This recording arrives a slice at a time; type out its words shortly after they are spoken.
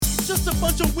just a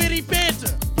bunch of witty banter.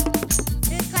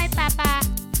 This way, Papa.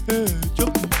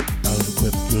 Joke. I have a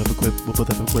quip. You have a quip. We'll both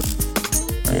have a quip.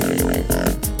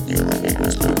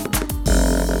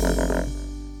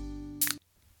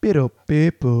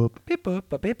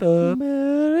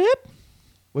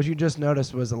 What you just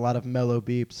noticed was a lot of mellow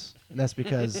beeps, and that's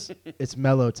because it's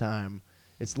mellow time.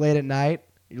 It's late at night,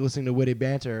 you're listening to witty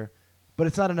banter, but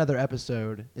it's not another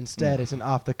episode. Instead, it's an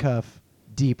off-the-cuff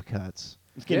Deep Cuts.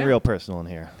 It's getting real personal in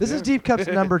here. This is Deep Cuts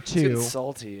number It's getting 2.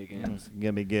 salty again. It's going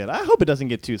to be good. I hope it doesn't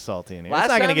get too salty in here. Last it's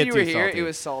not time gonna get you too were here, salty. it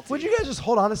was salty. Would you guys just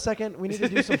hold on a second? We need to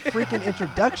do some freaking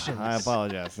introductions. I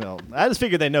apologize. No, I just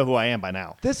figured they know who I am by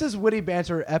now. This is Witty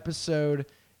Banter episode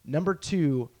number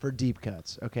 2 for Deep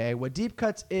Cuts, okay? What Deep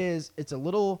Cuts is, it's a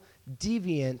little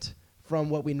deviant from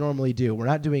what we normally do. We're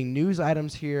not doing news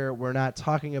items here. We're not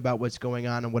talking about what's going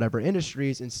on in whatever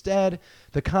industries. Instead,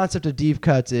 the concept of Deep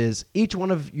Cuts is each one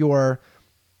of your,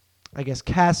 I guess,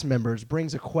 cast members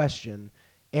brings a question,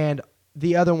 and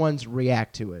the other ones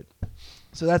react to it.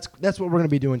 So that's what we're going to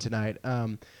be doing tonight.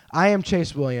 I am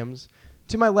Chase Williams.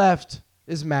 To my left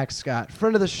is Max Scott,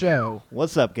 friend of the show.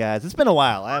 What's up, guys? It's been a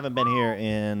while. I haven't been here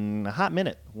in a hot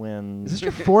minute. Is this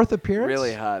your 4th appearance?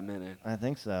 Really hot minute. I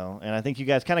think so. And I think you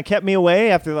guys kind of kept me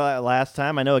away after the last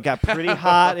time. I know it got pretty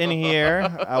hot in here.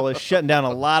 I was shutting down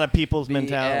a lot of people's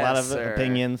mentality, a lot of sir.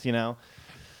 opinions, you know.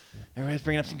 Everybody's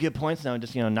bringing up some good points now and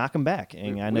just, knock them back.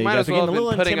 And I know We you might guys as are well getting a have little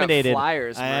been putting intimidated. up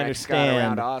flyers I Max understand. Scott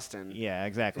around Austin. Yeah,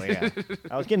 exactly. Yeah.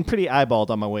 I was getting pretty eyeballed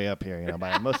on my way up here,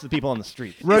 by most of the people on the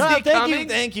street. Is he Thank coming? you,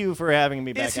 thank you for having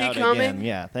me back Is he out coming? again.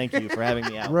 Yeah, thank you for having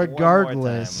me out. one more time.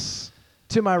 Regardless,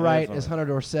 to my right fine. is Hunter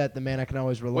Dorset, the man I can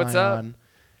always rely What's up? on.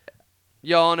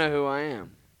 Y'all know who I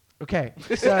am. Okay,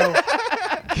 so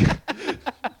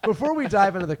before we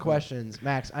dive into the questions,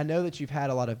 Max, I know that you've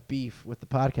had a lot of beef with the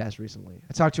podcast recently.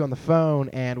 I talked to you on the phone,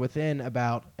 and within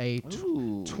about a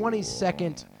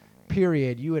 20-second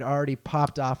period, you had already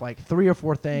popped off like 3 or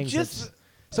 4 things.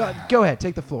 So go ahead,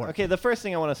 take the floor. Okay, the first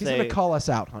thing I want to He's say. going to call us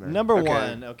out, Hunter. Number Okay.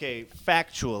 one,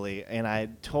 factually, and I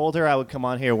told her I would come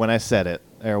on here when I said it,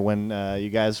 or when you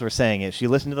guys were saying it. She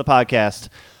listened to the podcast.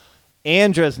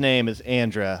 Andra's name is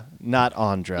Andra, not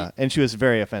Andra, and she was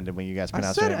very offended when you guys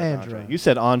pronounced said her name as Andra. You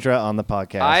said Andra on the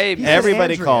podcast. He said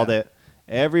Everybody Andrea. called it.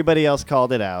 Everybody else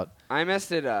called it out. I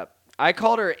messed it up. I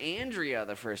called her Andrea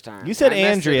the first time. You said I messed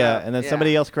it Andrea, up. and then Yeah.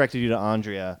 somebody else corrected you to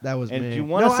Andrea. That was and me. you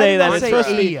want No, to I say did that not it's say supposed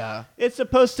to be Ia. it's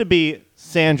supposed to be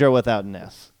Sandra without an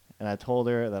S. And I told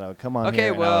her that I would come on Okay, here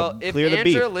and I well, would if clear the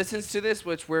beef. Andrea listens to this,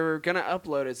 which we're going to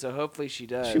upload it, so hopefully she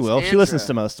does. She will. She Andrea, listens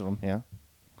to most of them. Yeah.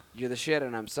 You're the shit,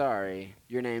 and I'm sorry.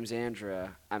 Your name's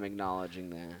Andrea. I'm acknowledging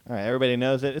that. All right, everybody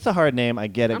knows it. It's a hard name. I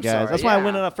get it, I'm guys. sorry, That's why I yeah.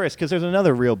 went it up first, because there's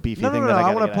another real beefy No, thing no, that no. I I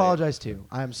gotta want to get out of here. apologize too.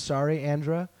 I'm sorry,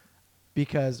 Andra,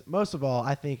 because most of all,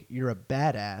 I think you're a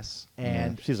badass,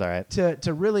 and Yeah, she's all right.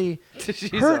 to really She's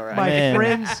hurt all right. my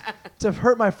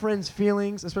Man. friends'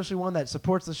 feelings, especially one that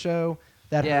supports the show.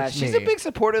 That Yeah, hurts she's me. a big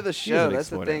supporter of the a show. big That's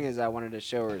the supporter. thing is I wanted to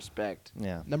show her respect.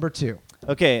 Yeah. Number 2.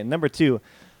 Okay, number 2.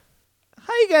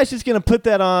 How you guys just gonna put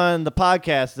that on the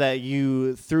podcast that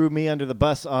you threw me under the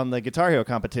bus on the Guitar Hero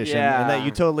competition, and that Yeah. you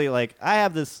totally I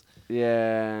have this.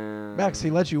 Yeah. Max,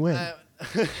 he let you win.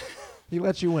 He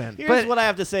let you win. Here's what I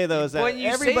have to say though: is that when you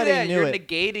everybody say that, knew you're it.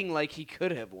 negating like he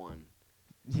could have won.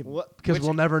 Because Which-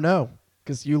 we'll never know.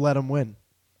 Because you let him win.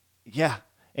 Yeah,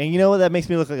 and you know what? That makes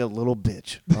me look like a little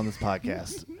bitch on this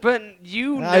podcast. But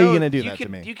you How are you know- gonna do you that to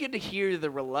could, me? You could hear the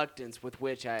reluctance with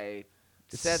which I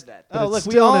said that. But Oh, it's look,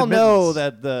 we still an all know admittance.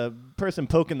 that the person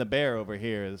poking the bear over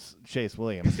here is Chase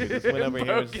Williams. Who just went over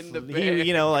here. Poking the bear.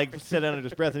 He, said under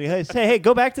his breath, and he said, hey,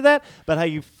 go back to that, about how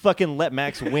you fucking let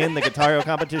Max win the Guitar Hero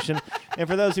competition. And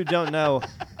for those who don't know,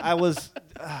 I was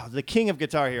the king of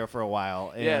Guitar Hero for a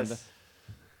while. And Yes.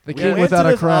 The we king went without to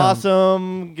a this crown.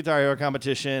 awesome Guitar Hero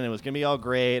competition. It was going to be all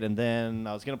great. And then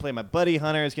I was going to play my buddy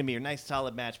Hunter. It's going to be a nice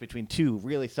solid match between 2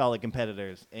 really solid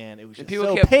competitors. And it was And just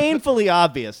people so kept- painfully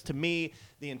obvious to me,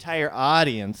 the entire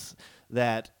audience,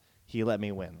 that he let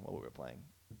me win what we were playing.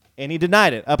 And he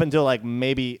denied it up until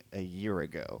maybe a year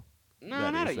ago. No,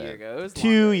 that not he a said. year ago. It was 2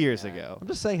 longer than years that. ago. I'm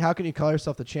just saying, how can you call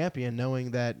yourself the champion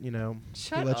knowing that, he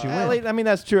Shut let you up. win? I mean,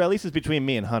 that's true. At least it's between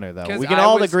me and Hunter, though. 'Cause We can I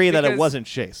all was- agree that it because- wasn't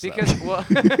Chase. though. Because well,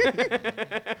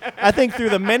 I think through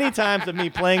the many times of me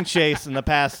playing Chase in the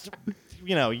past,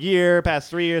 year, past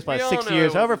 3 years, past all 6 know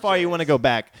years, it however wasn't far you want to Chase. go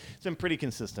back, it's been pretty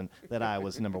consistent that I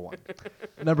was number 1.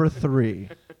 Number 3.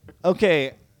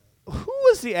 Okay, who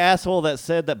was the asshole that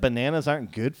said that bananas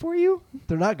aren't good for you?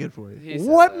 They're not good for you. he said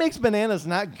What that. makes bananas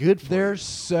not good for They're you?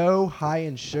 so high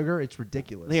in sugar, it's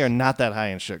ridiculous. They are not that high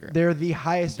in sugar. They're the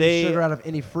highest They in sugar out of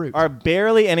any fruit. Are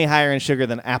barely any higher in sugar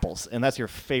than apples, and that's your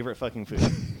favorite fucking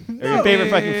food. Or your favorite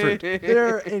fucking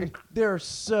fruit. They're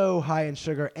so high in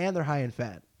sugar and they're high in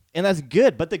fat. And that's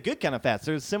good, but the good kind of fats.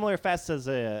 There's similar fats as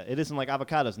it is in like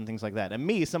avocados and things like that. And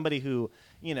me, somebody who,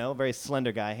 very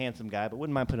slender guy, handsome guy, but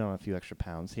wouldn't mind putting on a few extra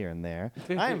pounds here and there.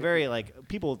 I am very I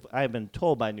have been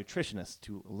told by nutritionists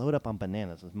to load up on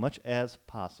bananas as much as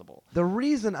possible. The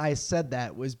reason I said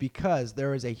that was because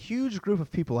there is a huge group of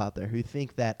people out there who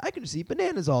think that I can just eat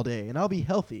bananas all day and I'll be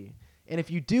healthy. And if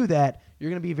you do that, you're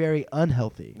going to be very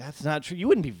unhealthy. That's not true. You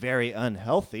wouldn't be very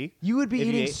unhealthy. You would be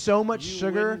eating so much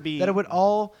sugar that it would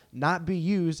all not be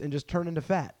used and just turn into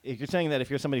fat. If you're saying that if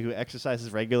you're somebody who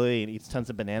exercises regularly and eats tons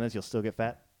of bananas, you'll still get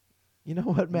fat? You know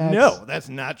what, Max? No, that's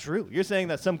not true. You're saying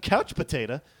that some couch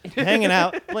potato hanging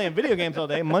out, playing video games all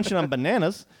day, munching on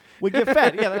bananas would get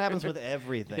fat. Yeah, that happens with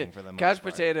everything for the most Couch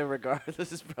part. potato,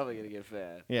 regardless, is probably gonna get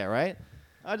fat. Yeah, right?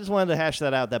 I just wanted to hash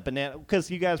that out, that banana,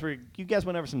 because you guys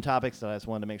went over some topics that I just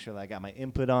wanted to make sure that I got my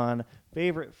input on.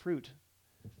 Favorite fruit?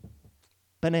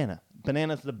 Banana.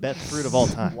 Banana's the best fruit of all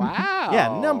time. Wow.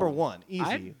 Yeah, number one.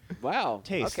 Easy. Wow.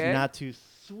 Taste Okay. not too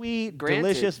sweet, Granted.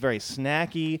 delicious, very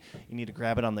snacky. You need to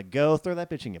grab it on the go. Throw that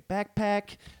bitch in your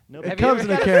backpack. No, It comes in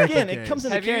a carrying case. It comes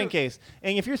in a Have carrying you- case.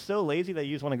 And if you're so lazy that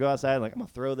you just want to go outside, like I'm gonna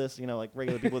throw this, like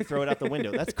regular people would throw it out the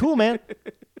window. That's cool, man.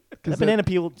 That banana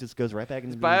peel just goes right back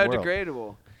into the world.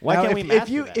 Biodegradable. Why Now, can't we if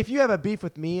master you that? if you have a beef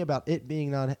with me about it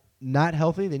being not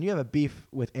healthy, then you have a beef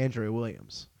with Andrea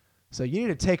Williams. So you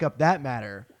need to take up that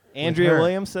matter. with Andrea her.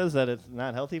 Williams says that it's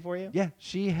not healthy for you? Yeah,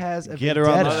 she has a Get her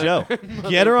on the vendetta. show.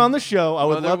 Get her on the show. I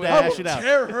would Mother love to Williams. hash it out.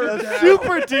 Tear her That's down.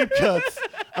 super deep cuts.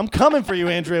 I'm coming for you,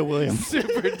 Andrea Williams.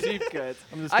 Super deep cuts.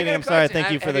 I'm just I kidding. got a I'm sorry. question.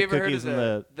 Thank you for Have the you ever heard cookies of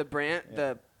and the.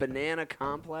 the banana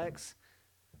complex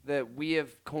that we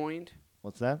have coined?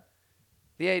 What's that?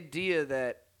 The idea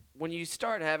that when you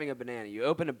start having a banana, you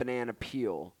open a banana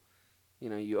peel.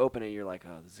 You open it, you're like,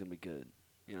 oh, this is gonna be good.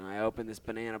 I open this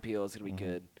banana peel, it's gonna be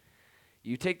good.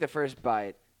 You take the first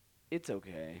bite, it's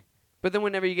okay. But then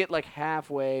whenever you get like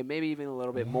halfway, maybe even a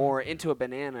little bit more into a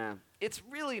banana, it's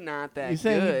really not that You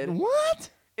saying good. what?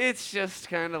 It's just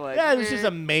kind of like Yeah, it's just eh.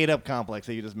 a made-up complex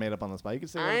that you just made up on the spot. You can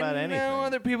say that about I anything. know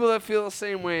other people that feel the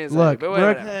same way as Look, I do, but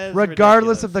whatever. That's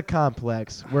regardless ridiculous. of the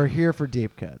complex, we're here for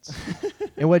deep cuts.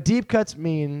 And what deep cuts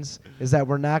means is that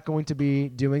we're not going to be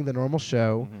doing the normal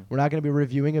show. We're not going to be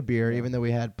reviewing a beer, even though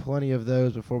we had plenty of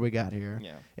those before we got here.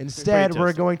 Yeah. Instead, Pretty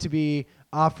we're toasty. going to be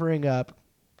offering up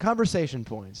conversation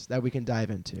points that we can dive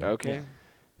into. Okay. Yeah.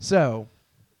 So,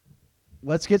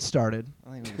 let's get started.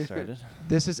 I think we can started.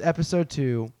 This is episode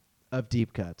 2 of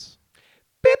Deep Cuts.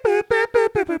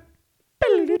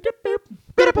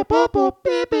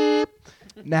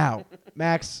 Now,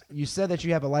 Max, you said that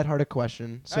you have a lighthearted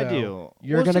question. So I do.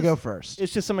 You're Well, going to it's go just- first.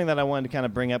 It's just something that I wanted to kind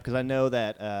of bring up because I know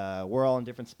that we're all in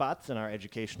different spots in our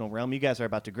educational realm. You guys are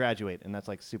about to graduate, and that's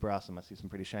like super awesome. I see some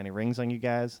pretty shiny rings on you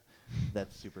guys.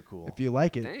 That's super cool. If you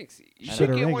like it. Thanks. You Put should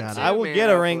a get ring one on it. too, I will man, get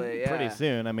a ring hopefully, pretty yeah.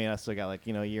 soon. I mean, I still got like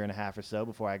a year and a half or so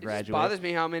before I It just graduate. bothers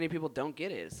me how many people don't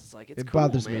get it. It's like it's It cool,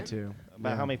 bothers me man. too. About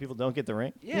Yeah. how many people don't get the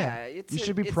ring. Yeah, it's You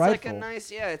should be it's prideful. like a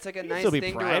nice, it's like a You can nice still be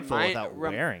thing prideful to without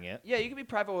wearing it. Yeah, you can be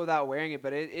prideful without wearing it,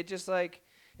 but it just like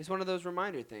it's one of those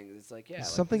reminder things. It's like It's like,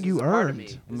 something this you is a part of earned. me.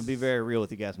 I'm gonna This be is- very real with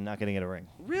you guys. I'm not gonna get a ring,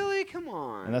 Really, come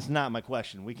on. and that's not my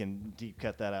question. We can deep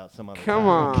cut that out some other Come time.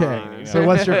 on. Okay. You So know,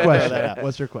 what's your throw question? that out.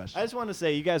 What's your question? I just want to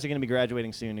say you guys are going to be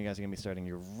graduating soon. You guys are going to be starting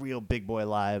your real big boy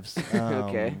lives.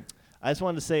 Okay. I just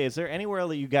wanted to say, is there anywhere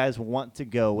that you guys want to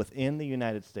go within the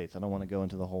United States? I don't want to go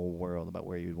into the whole world about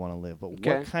where you'd want to live, but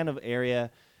Okay. what kind of area,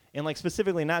 and like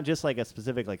specifically not just like a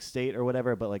specific like state or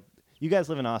whatever, but like you guys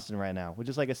live in Austin right now, which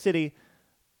is like a city,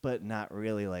 but not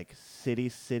really like city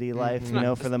life, Mhm. you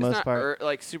know, for the most part.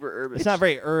 like super urban. It's not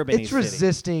very urban. It's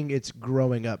resisting its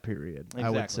growing up period, Exactly. I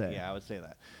would say. Yeah, I would say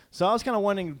that. So I was kind of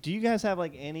wondering, do you guys have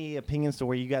like any opinions to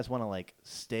where you guys want to like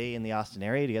stay in the Austin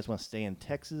area? Do you guys want to stay in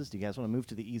Texas? Do you guys want to move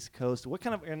to the East Coast? What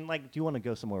kind of, and like, do you want to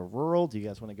go somewhere rural? Do you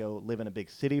guys want to go live in a big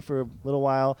city for a little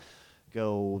while?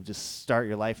 Go just start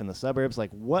your life in the suburbs? Like,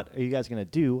 what are you guys going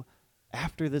to do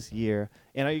after this year?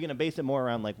 And are you going to base it more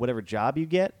around like whatever job you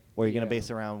get? Or are you going Yeah. to base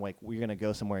it around like you're going to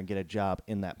go somewhere and get a job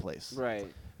in that place? Right.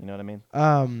 You know what I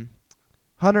mean?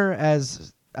 Hunter,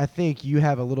 as I think you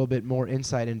have a little bit more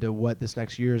insight into what this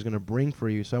next year is going to bring for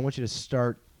you, so I want you to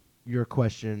start your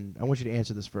question. I want you to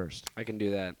answer this first. I can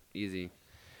do that easy.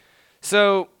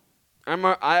 So,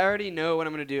 I already know what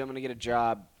I'm going to do. I'm going to get a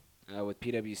job with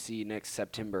PwC next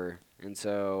September, and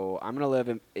so I'm going to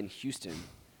live in Houston.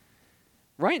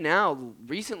 Right now,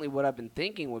 recently, what I've been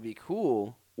thinking would be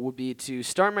cool would be to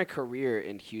start my career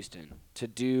in Houston, to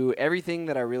do everything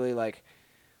that I really like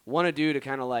want to do to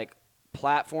kind of like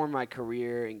platform my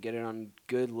career and get it on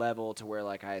good level to where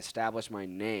like I establish my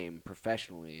name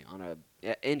professionally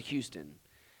in Houston,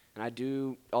 and I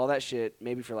do all that shit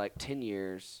maybe for like 10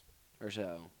 years or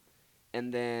so,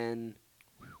 and then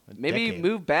maybe decade.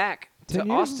 move back 10 to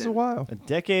years Austin. is a while. A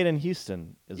decade in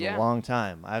Houston is Yeah. a long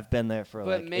time. I've been there for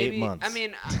But like maybe 8 months. I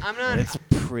mean I'm not. and it's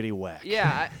pretty whack.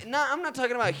 Yeah, I'm not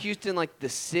talking about Houston like the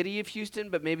city of Houston,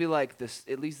 but maybe like this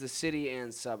at least the city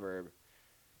and suburb.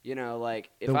 You know,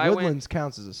 like if The I went Woodlands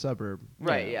counts as a suburb.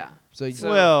 right, yeah. So, So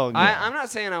Well, yeah. I'm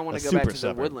not saying I want A to go back super to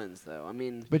suburb. the Woodlands though. I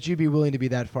mean, but you'd be willing to be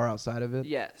that far outside of it?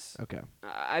 yes. Okay.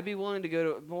 I'd be willing to go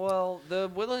to. Well, the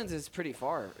Woodlands is pretty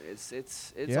far. It's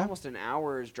Yeah? almost an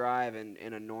hour's drive in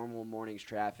a normal morning's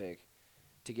traffic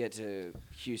to get to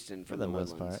Houston for from the the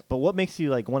most Woodlands. part. But what makes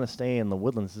you like want to stay in the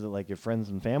Woodlands? Is it like your friends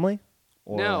and family?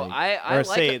 Or No, like, I or like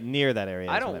stay it- near that area.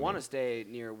 I is what don't want to mean. stay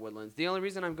near Woodlands. The only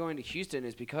reason I'm going to Houston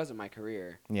is because of my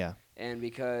career, Yeah. and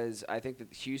because I think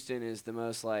that Houston is the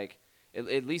most like.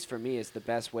 At least for me, it's the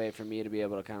best way for me to be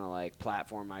able to kind of like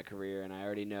platform my career, and I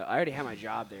already have my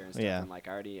job there and stuff, Yeah. and like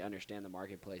I already understand the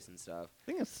marketplace and stuff. I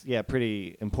think it's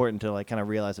pretty important to like kind of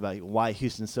realize about why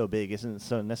Houston's so big. Isn't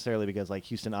so necessarily because like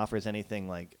Houston offers anything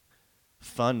like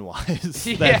fun wise that's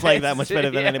like that Yes, much better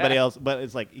than yeah. anybody else, but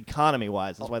it's like economy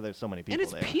wise. That's why there's so many people And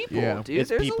it's there. people, Yeah. dude. It's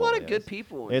There's people, a lot of yes. good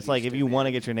people. In It's like if Houston, you want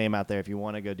to man. get your name out there, if you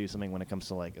want to go do something when it comes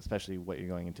to like, especially what you're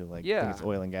going into, like I Yeah. think it's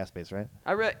oil and gas based, right?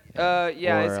 I read, Or,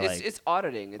 it's like,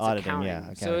 auditing, it's auditing, accounting,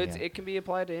 yeah, so accounting, yeah. it can be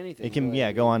applied to anything. It can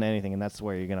really. go on to anything, and that's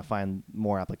where you're gonna find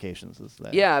more applications. Is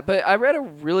that Yeah, but I read a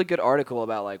really good article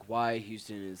about like why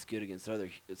Houston is good against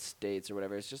other states or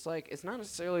whatever. It's just like it's not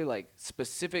necessarily like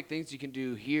specific things you can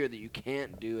do here that you can't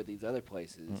do at these other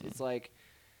places. It's like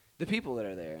the people that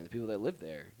are there and the people that live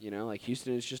there. You know, like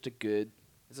Houston is just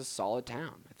it's a solid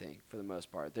town. I think for the most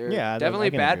part, there Yeah, are I definitely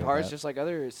can bad agree with parts, that. just like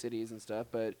other cities and stuff.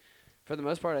 But for the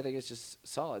most part, I think it's just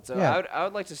solid. So Yeah. I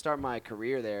would like to start my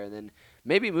career there and then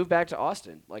maybe move back to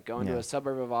Austin, like go into Yeah. a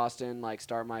suburb of Austin, like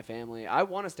start my family. I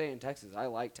want to stay in Texas. I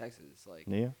like Texas. Like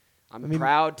Yeah. I'm I mean,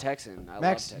 proud Texan. I Max,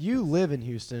 love Texas. you live in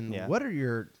Houston. Yeah. What are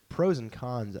your pros and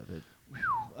cons of it?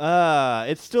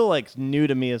 It's still like new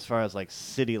to me as far as like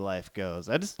city life goes.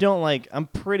 I just don't like. I'm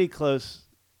pretty close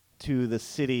to the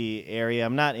city area.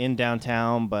 I'm not in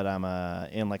downtown, but I'm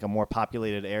in like a more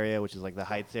populated area, which is like the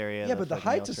Heights area. Yeah, but the fucking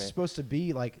Heights Yale is Trail. supposed to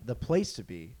be like the place to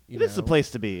be. You It is the know?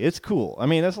 place to be. It's cool. I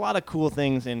mean, there's a lot of cool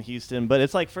things in Houston, but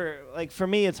it's like for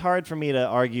me, it's hard for me to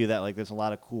argue that like there's a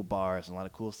lot of cool bars and a lot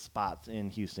of cool spots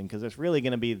in Houston because there's really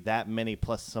going to be that many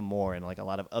plus some more in like a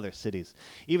lot of other cities,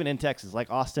 even in Texas, like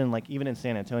Austin, like even in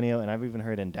San Antonio, and I've even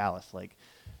heard in Dallas, like.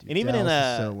 Dude, And even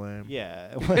Dallas is in so lame.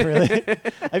 yeah, really.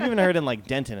 I've even heard in like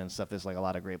Denton and stuff. There's like a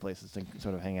lot of great places to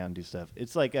sort of hang out and do stuff.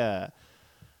 It's like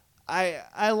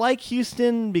I like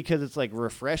Houston because it's like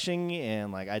refreshing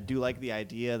and like I do like the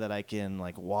idea that I can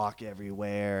like walk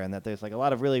everywhere and that there's like a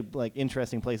lot of really like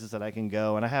interesting places that I can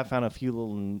go. And I have found a few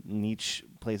little niche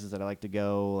places that I like to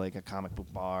go, like a comic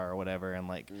book bar or whatever, and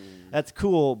like that's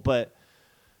cool, but.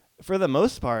 For the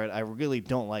most part, I really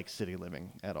don't like city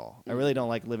living at all. I really don't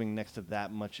like living next to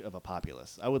that much of a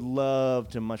populace. I would love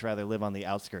to much rather live on the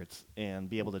outskirts and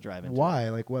be able to drive into it. Why?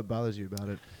 Like, what bothers you about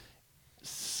it?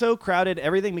 So crowded,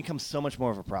 everything becomes so much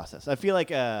more of a process. I feel like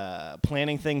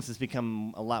planning things has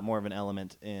become a lot more of an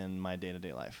element in my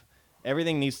day-to-day life.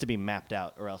 Everything needs to be mapped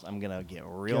out, or else I'm gonna get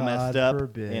real God messed up,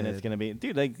 forbid. and it's gonna be,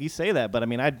 dude. Like you say that, but I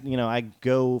mean, I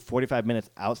go 45 minutes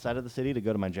outside of the city to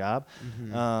go to my job.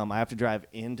 I have to drive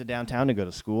into downtown to go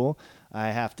to school. I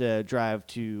have to drive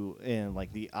to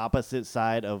like the opposite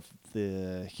side of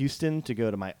the Houston to go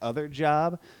to my other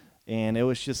job, and it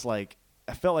was just like.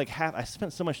 I felt like I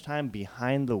spent so much time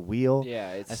behind the wheel.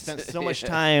 Yeah, it's I spent so much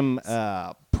time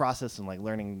processing, like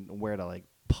learning where to like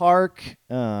park,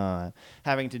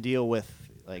 having to deal with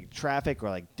like traffic or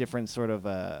like different sort of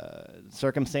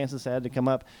circumstances that had to come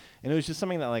up, and it was just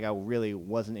something that like I really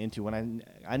wasn't into. When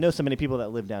I know so many people that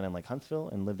live down in like Huntsville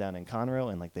and live down in Conroe,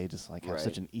 and like they just like have Right.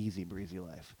 such an easy breezy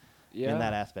life. Yeah. In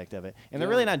that aspect of it, and they're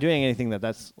Yeah. really not doing anything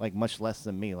that's like much less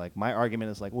than me. Like my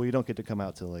argument is like, well, you don't get to come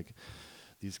out to like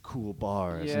these cool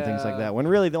bars and things like Yeah. that. When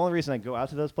really the only reason I go out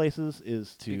to those places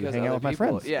is to Because hang out other with my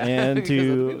people- friends yeah, and because other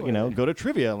to people are there. go to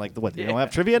trivia. Like what? You don't Yeah.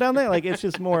 have trivia down there? Like it's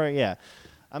just more. Yeah,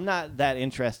 I'm not that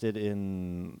interested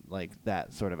in like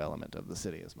that sort of element of the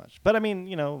city as much. But I mean,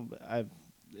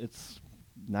 it's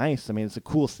nice. I mean, it's a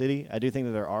cool city. I do think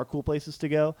that there are cool places to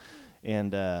go.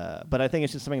 And but I think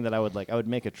it's just something that I would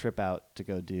make a trip out to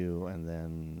go do, and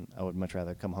then I would much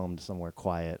rather come home to somewhere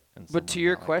quiet. And But to somewhere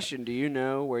your not like that. question, do you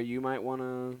know where you might want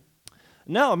to?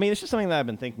 No, I mean it's just something that I've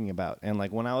been thinking about, and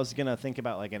like when I was gonna think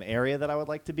about like an area that I would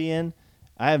like to be in,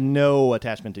 I have no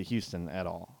attachment to Houston at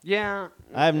all. Yeah.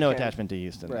 I have no okay. attachment to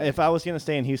Houston. Right. If I was going to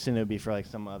stay in Houston, it would be for like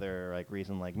some other like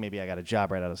reason, like maybe I got a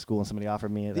job right out of school and somebody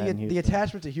offered me that in Houston. The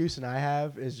attachment to Houston I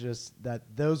have is just that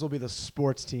those will be the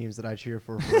sports teams that I cheer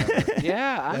for forever.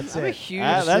 Yeah, I'm That's a it. huge,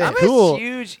 That's I'm cool. a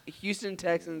huge Houston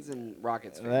Texans and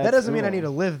Rockets fan. That doesn't mean I cool. need to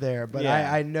live there, but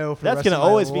Yeah. I know for That's the rest gonna of my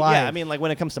always be. life. Yeah, I mean, like when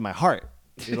it comes to my heart,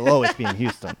 it'll always be in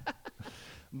Houston.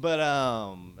 But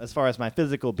as far as my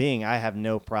physical being, I have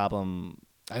no problem.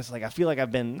 I feel like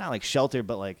I've been not like sheltered,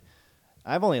 but like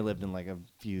I've only lived in like a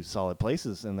few solid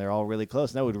places, and they're all really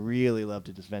close. And I would really love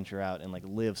to just venture out and like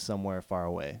live somewhere far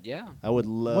away. Yeah. I would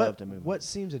love to move. What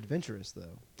seems adventurous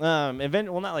though? Well,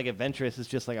 not like adventurous. It's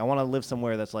just like I want to live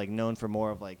somewhere that's like known for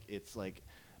more of like it's like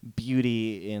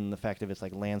beauty in the fact of its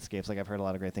like landscapes. Like I've heard a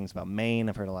lot of great things about Maine.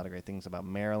 I've heard a lot of great things about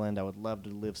Maryland. I would love to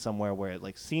live somewhere where it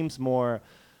like seems more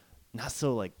not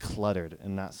so like cluttered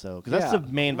and not so because that's Yeah.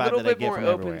 the main A vibe little that I bit get more from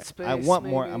open everywhere. space, I want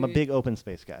more. I'm a maybe. big open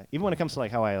space guy. Even when it comes to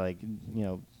like how I like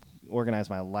organize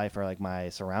my life or like my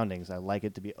surroundings, I like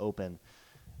it to be open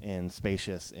and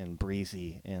spacious and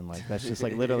breezy and like that's just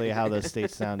like literally how those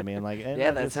states sound to me. And like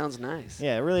Yeah, that sounds nice.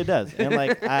 yeah, it really does. And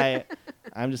like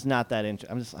I'm just not that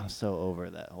I'm so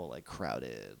over that whole like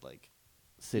crowded like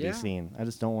city Yeah. scene. I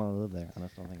just don't want to live there. I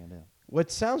just don't think I do.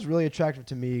 What sounds really attractive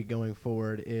to me going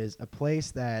forward is a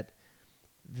place that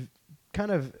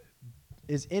kind of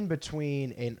is in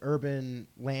between an urban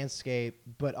landscape,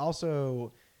 but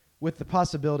also with the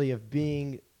possibility of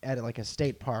being at like a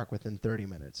state park within 30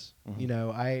 minutes. Mhm. You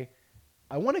know, I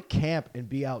want to camp and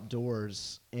be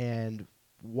outdoors and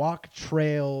walk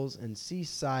trails and see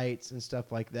sights and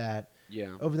stuff like that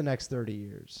Yeah. over the next 30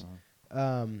 years.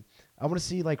 I want to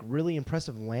see like really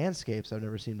impressive landscapes I've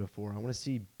never seen before. I want to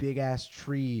see big ass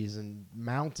trees and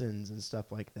mountains and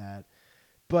stuff like that.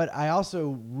 But I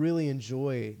also really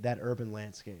enjoy that urban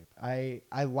landscape. I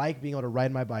like being able to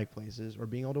ride my bike places or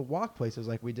being able to walk places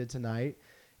like we did tonight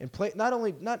and play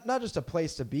not just a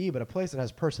place to be, but a place that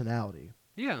has personality.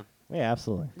 Yeah. Yeah,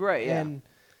 absolutely. Right. Yeah.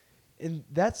 And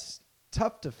that's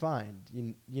tough to find.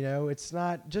 You know, it's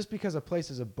not just because a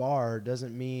place is a bar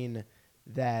doesn't mean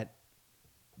that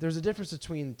there's a difference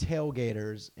between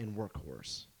tailgaters and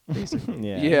workhorse, basically.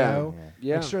 Yeah. Yeah. You know?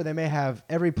 Yeah. Like, sure, they may have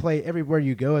everywhere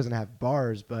you go doesn't have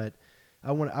bars, but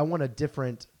I want a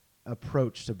different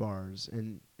approach to bars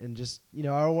and just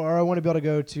or I want to be able to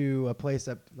go to a place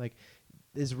that like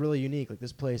is really unique. Like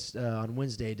this place on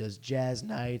Wednesday does jazz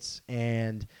nights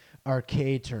and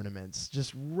arcade tournaments,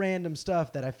 just random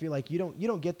stuff that I feel like you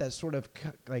don't get that sort of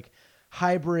like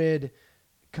hybrid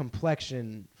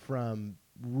complexion from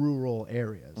rural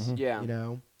areas. Mhm. Yeah. You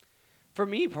know? For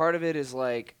me, part of it is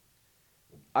like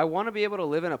I want to be able to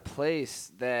live in a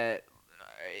place that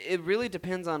it really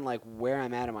depends on like where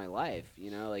I'm at in my life. You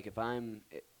know, like if I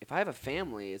have a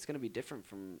family, it's gonna be different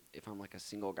from if I'm like a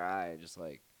single guy, just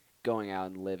like going out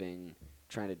and living,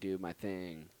 trying to do my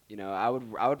thing. You know, I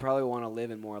would probably want to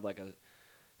live in more of like a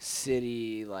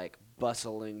city, like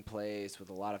bustling place with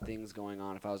a lot of things going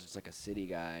on. If I was just like a city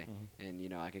guy,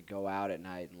 and I could go out at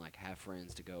night and like have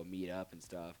friends to go meet up and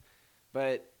stuff.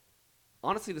 But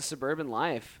honestly, the suburban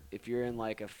life, if you're in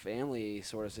like a family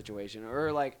sort of situation,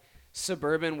 or like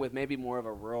suburban with maybe more of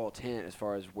a rural tint as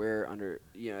far as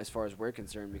as far as we're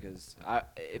concerned, because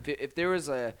if there was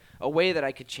a way that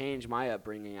I could change my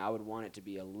upbringing, I would want it to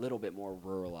be a little bit more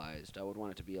ruralized. I would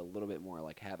want it to be a little bit more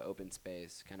like have open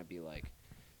space, kind of be like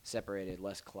separated,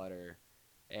 less clutter.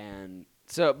 And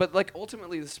so, but like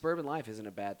ultimately the suburban life isn't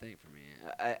a bad thing for me.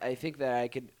 I think that I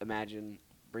could imagine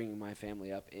bringing my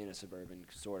family up in a suburban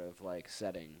sort of like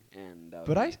setting. And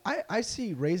But I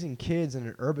see raising kids in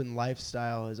an urban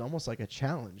lifestyle as almost like a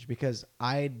challenge because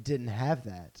I didn't have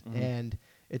that. And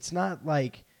it's not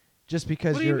like just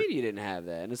because what do you mean you didn't have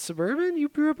that? In a suburban? You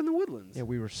grew up in the woodlands. Yeah,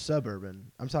 we were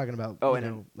suburban. I'm talking about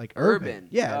like urban. urban.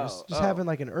 Yeah, Oh, just having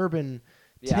like an urban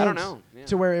Yeah, I don't tint know. Yeah.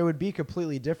 to where it would be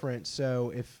completely different.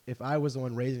 So if I was the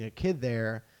one raising a kid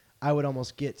there, I would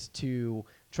almost get to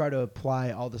try to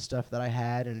apply all the stuff that I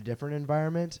had in a different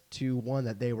environment to one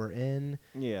that they were in.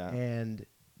 Yeah. And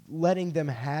letting them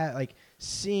have, like,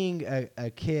 seeing a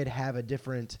kid have a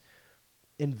different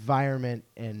environment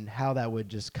and how that would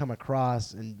just come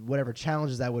across and whatever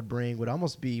challenges that would bring would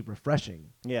almost be refreshing.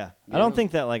 Yeah. Yeah. I don't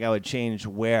think that like I would change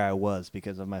where I was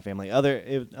because of my family.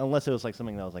 Unless it was like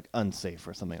something that was like unsafe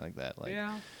or something like that. Like,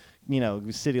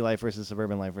 city life versus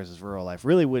suburban life versus rural life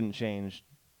really wouldn't change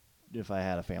if I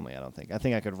had a family. I don't think. I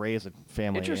think I could raise a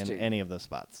family in Interesting. any of those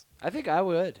spots. I think I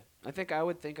would. I think I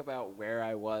would think about where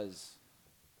I was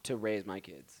to raise my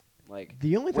kids. Like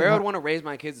The only thing where I I- would want to raise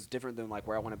my kids is different than like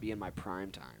where I want to be in my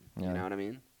prime time. Yeah. You know what I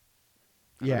mean?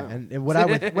 Yeah, know. and what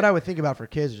I would think about for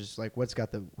kids is just like what's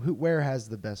got where has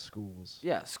the best schools.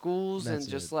 Yeah, schools and That's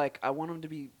just it. like I want them to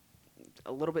be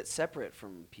a little bit separate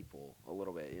from people a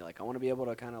little bit. Like I want to be able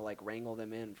to kind of like wrangle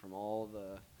them in from all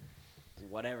the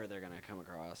whatever they're gonna come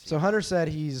across. So Hunter said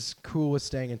he's cool with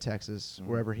staying in Texas, Mhm.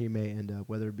 wherever he may end up,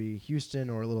 whether it be Houston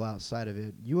or a little outside of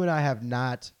it. You and I have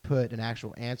not put an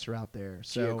actual answer out there.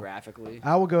 So geographically.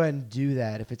 I will go ahead and do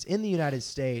that. If it's in the United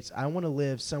States, I want to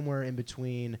live somewhere in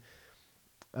between.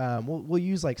 We'll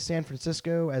use like San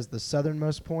Francisco as the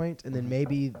southernmost point, and then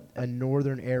maybe a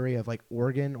northern area of like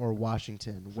Oregon or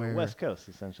Washington, So where West Coast,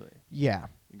 essentially. yeah.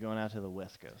 You're going out to the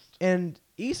West Coast. And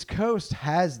East Coast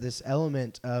has this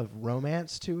element of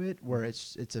romance to it, where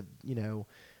it's a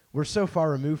we're so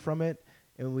far removed from it,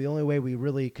 and the only way we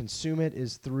really consume it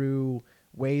is through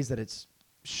ways that it's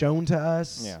shown to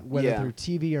us, Yeah. whether Yeah. through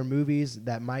TV or movies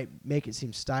that might make it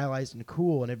seem stylized and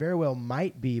cool, and it very well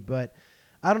might be, but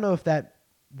I don't know if that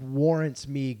warrants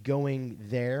me going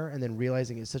there and then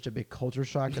realizing it's such a big culture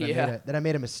shock that I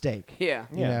made a mistake. Yeah.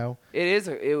 You know, It is.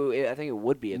 I think it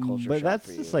would be a culture But shock that's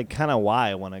for just you. like kind of why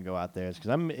I want to go out there, is because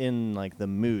I'm in like the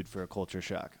mood for a culture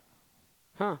shock.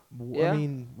 Huh? I Yeah.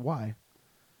 mean, why? Are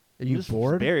I'm you just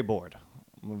bored? Very bored.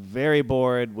 I'm very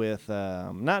bored with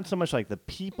not so much like the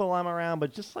people I'm around,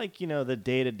 but just like the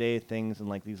day-to-day things and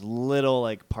like these little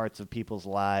like parts of people's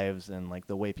lives and like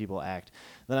the way people act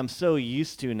that I'm so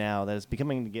used to now that it's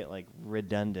becoming to get like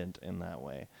redundant in that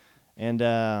way. And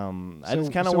I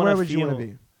just kind of want where to would feel you want to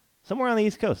be? somewhere on the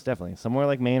East Coast, definitely somewhere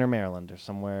like Maine or Maryland or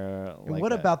somewhere. And like what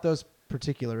that. about those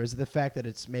particular? Is it the fact that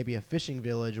it's maybe a fishing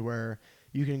village where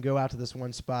you can go out to this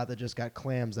one spot that just got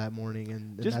clams that morning,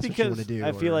 and Just that's what you want because to do?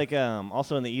 I feel or- like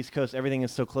also in the East Coast, everything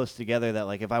is so close together that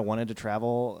like if I wanted to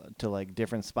travel to like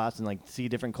different spots and like see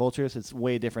different cultures, it's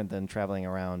way different than traveling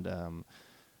around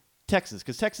Texas,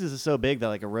 because Texas is so big that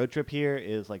like a road trip here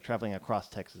is like traveling across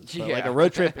Texas. But like Yeah. a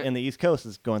road trip in the East Coast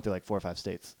is going through like 4 or 5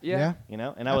 states. Yeah. And I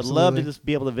would love to Absolutely. just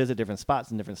be able to visit different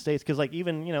spots in different states, because like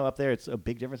even up there, it's a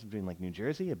big difference between like New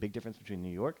Jersey, a big difference between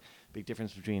New York, big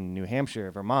difference between New Hampshire,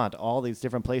 Vermont, all these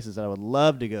different places that I would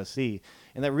love to go see,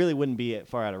 and that really wouldn't be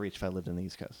far out of reach if I lived in the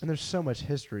East Coast. And there's so much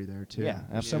history there too. Yeah,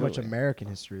 There's so much absolutely. American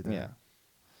history there. Yeah,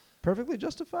 Perfectly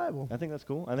justifiable. I think that's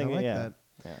cool. I think like yeah,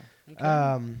 that.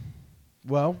 yeah.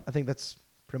 Well, I think that's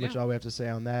pretty much Yeah. all we have to say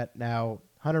on that. Now,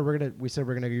 Hunter, we said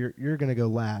you're gonna go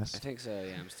I last. think so.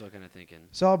 Yeah. I'm still kind of thinking.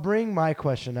 So I'll bring my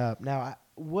question up. Now,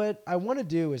 what I want to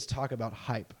do is talk about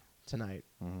hype tonight.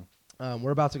 Mhm.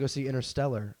 We're about to go see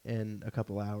Interstellar in a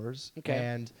couple hours. Okay.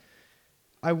 And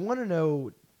I want to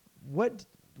know what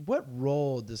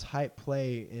role does hype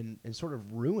play in sort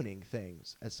of ruining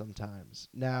things at some times?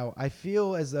 Now, I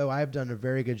feel as though I've done a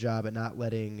very good job at not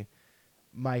letting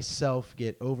myself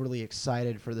get overly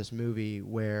excited for this movie,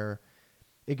 where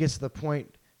it gets to the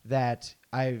point that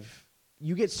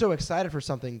you get so excited for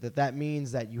something that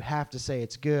means that you have to say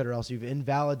it's good, or else you've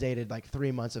invalidated like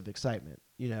 3 months of excitement,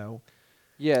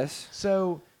 Yes.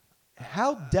 So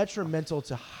how detrimental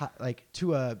to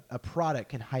to a product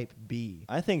can hype be?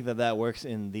 I think that works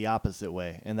in the opposite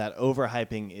way, and that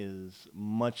overhyping is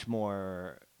much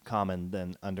more common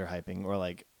than underhyping, or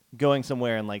like going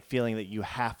somewhere and like feeling that you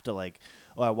have to like,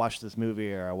 oh, I watched this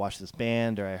movie, or I watched this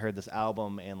band, or I heard this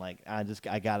album, and like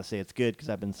I gotta say it's good because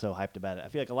I've been so hyped about it. I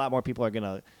feel like a lot more people are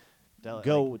gonna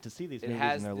go to see these it movies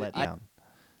has and they're the- let I- down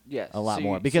Yes. a lot So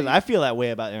more, you- because so I feel that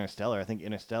way about Interstellar. I think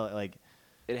Interstellar, like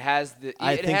it has the.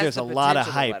 I it think has there's the a lot of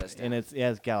potential to let hype, us down. and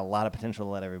it's got a lot of potential to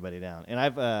let everybody down. And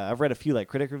I've read a few like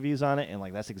critic reviews on it, and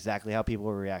like that's exactly how people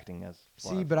were reacting as.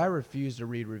 See, but I refuse to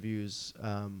read reviews.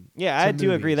 Yeah, to I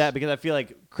do agree movies. that, because I feel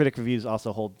like critic reviews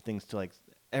also hold things to like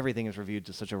everything is reviewed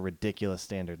to such a ridiculous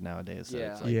standard nowadays. So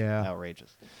Yeah. it's like Yeah.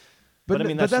 outrageous. But I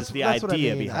mean, that's just the what I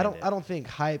idea mean. behind I don't think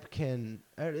hype can.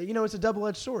 It's a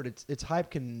double-edged sword. It's hype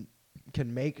can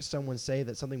make someone say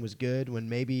that something was good when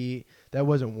maybe that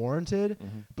wasn't warranted,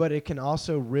 but it can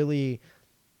also really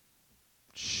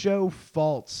show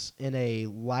faults in a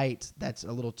light that's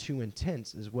a little too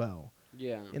intense as well.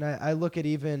 Yeah. And I look at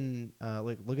even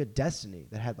look at Destiny,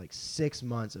 that had like 6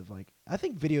 months of like, I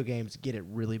think video games get it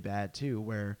really bad too,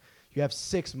 where you have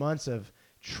 6 months of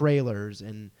trailers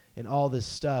and all this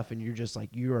stuff, and you're just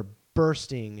like, you are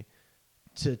bursting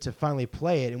to finally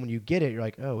play it, and when you get it, you're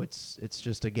like, oh, it's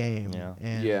just a game. Yeah.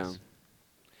 And Yeah.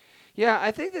 Yeah,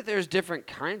 I think that there's different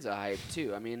kinds of hype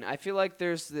too. I mean, I feel like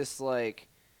there's this like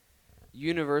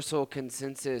universal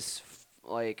consensus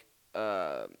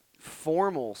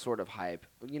formal sort of hype.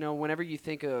 Whenever you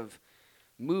think of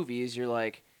movies, you're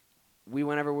like,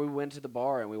 whenever we went to the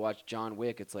bar and we watched John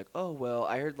Wick, it's like, oh, well,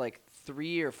 I heard like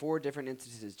 3 or 4 different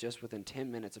instances just within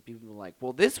 10 minutes of people like,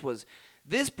 well, this was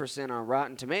this percent on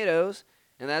Rotten Tomatoes.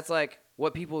 And that's like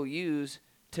what people use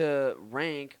to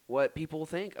rank what people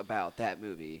think about that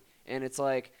movie. And it's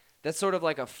like that's sort of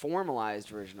like a formalized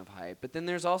version of hype. But then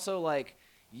there's also like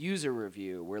user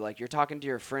review where like you're talking to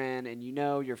your friend and you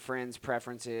know your friend's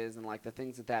preferences and like the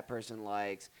things that that person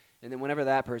likes. And then whenever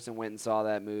that person went and saw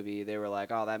that movie, they were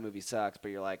like, "Oh, that movie sucks." But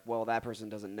you're like, "Well, that person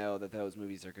doesn't know that those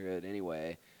movies are good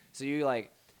anyway." So you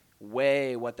like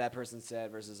weigh what that person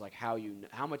said versus like how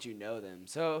much you know them.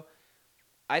 So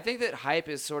I think that hype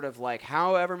is sort of like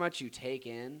however much you take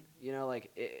in, you know, like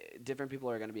different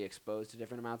people are going to be exposed to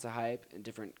different amounts of hype and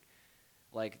different,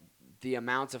 like the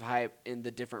amounts of hype in the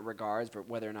different regards, but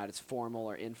whether or not it's formal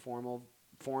or informal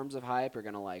forms of hype are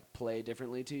going to like play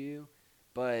differently to you.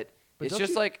 But it's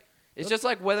just like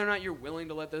whether or not you're willing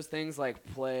to let those things like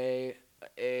play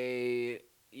a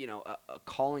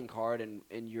calling card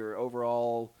in your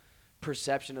overall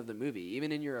perception of the movie,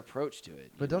 even in your approach to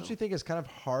it. But don't you think it's kind of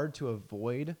hard to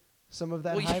avoid some of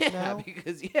that well, hype yeah, now?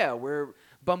 because we're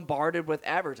bombarded with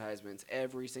advertisements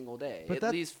every single day, But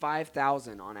at least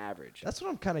 5,000 on average. That's what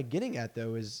I'm kind of getting at,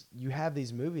 though, is you have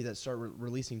these movies that start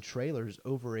releasing trailers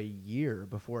over a year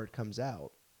before it comes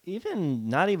out.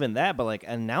 Not even that, but like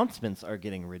announcements are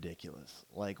getting ridiculous.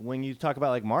 Like when you talk about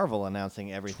like Marvel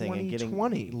announcing everything and getting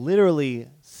 2020. literally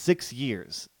 6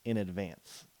 years in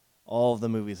advance all of the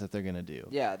movies that they're gonna do.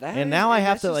 Yeah, and now I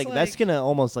have to like that's gonna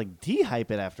almost like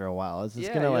de-hype it after a while. It's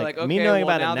just gonna like okay, me knowing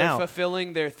about now it now. they're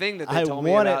fulfilling their thing that they I told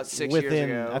me want about it 6 within.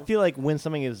 years ago. I feel like when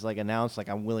something is like announced, like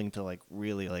I'm willing to like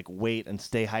really like wait and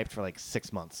stay hyped for like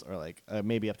 6 months or like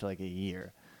maybe up to like a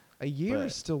year. A year But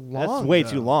is still long. That's way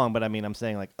though. too long. But I mean, I'm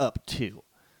saying like up to.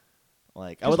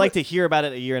 Like I 'Cause would like to hear about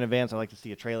it a year in advance. I would like to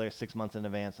see a trailer 6 months in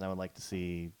advance, and I would like to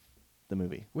see the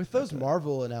movie. With those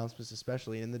Marvel announcements,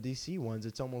 especially and the DC ones,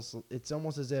 it's almost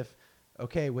as if,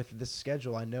 okay, with this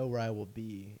schedule, I know where I will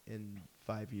be in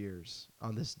 5 years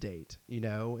on this date, you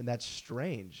know, and that's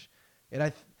strange.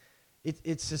 And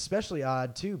it's especially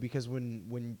odd too because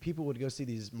when people would go see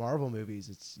these Marvel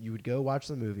movies, you would go watch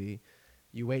the movie,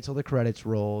 you wait till the credits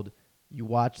rolled. You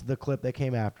watched the clip that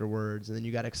came afterwards, and then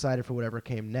you got excited for whatever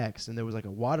came next. And there was like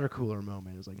a water cooler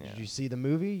moment. It was like, Did you see the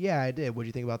movie? Yeah, I did. What do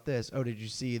you think about this? Oh, did you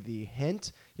see the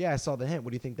hint? Yeah, I saw the hint.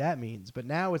 What do you think that means? But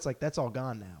now it's like that's all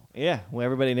gone now. Yeah, well,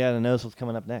 everybody knows what's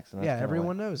coming up next. And that's Yeah, kinda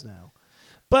everyone like- knows now.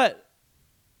 But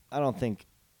I don't think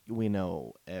we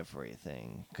know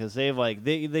everything because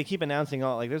they keep announcing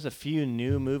all like there's a few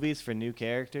new movies for new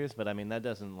characters, but I mean that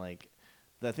doesn't like.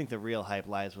 I think the real hype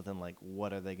lies within like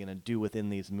what are they going to do within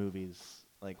these movies,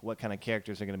 like what kind of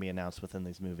characters are going to be announced within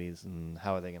these movies, and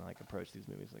how are they going to like approach these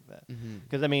movies like that?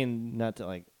 Because I mean, not to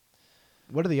like,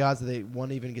 What are the odds that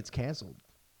one even gets canceled?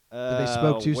 That they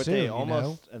spoke too soon.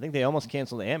 I think they almost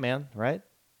canceled Ant-Man, right?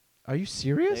 Are you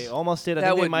serious? They almost did. I That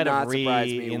think they would might have not surprise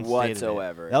me reinstated it.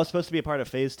 whatsoever. That was supposed to be a part of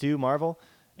Phase 2 Marvel,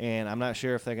 and I'm not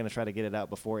sure if they're going to try to get it out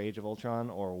before Age of Ultron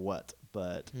or what.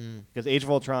 But because Age of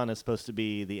Ultron is supposed to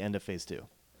be the end of Phase 2.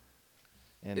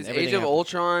 And Is everything Age of after-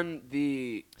 Ultron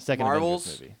the Second Marvels?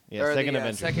 Avengers movie. Yeah, or second the,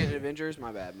 Avengers. Second Avengers?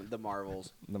 My bad. The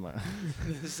Marvels.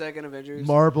 The second Avengers?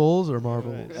 Marbles or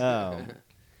marbles?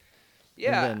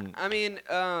 Yeah, And then- I mean,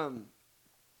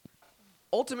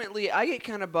 ultimately, I get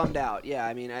kind of bummed out. Yeah,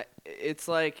 I mean, it's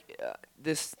like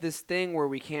this thing where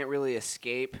we can't really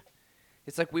escape.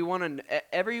 It's like we want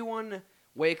to. Everyone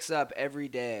wakes up every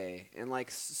day, and like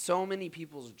so many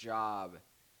people's job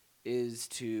is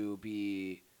to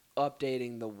be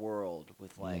updating the world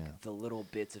with like Yeah. the little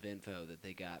bits of info that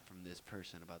they got from this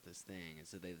person about this thing, and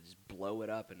so they just blow it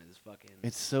up into this fucking.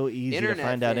 It's so easy to internet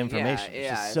find out thing. information. Yeah, It's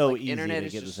just it's so like easy internet to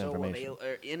is get just this so information.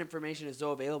 information is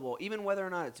so available, even whether or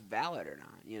not it's valid or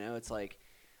not. You know, it's like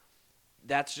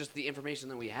that's just the information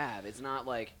that we have. It's not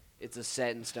like it's a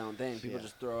set in stone thing. People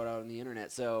just throw it out on the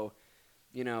internet. So,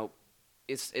 you know,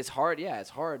 it's hard. Yeah, it's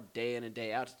hard day in and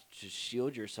day out to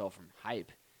shield yourself from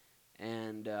hype.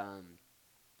 And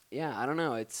yeah, I don't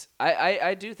know.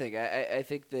 I do think I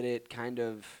think that it kind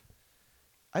of.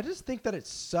 I just think that it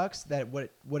sucks that what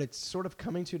it's sort of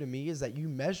coming to me is that you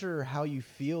measure how you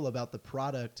feel about the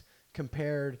product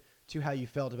compared to how you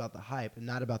felt about the hype and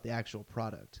not about the actual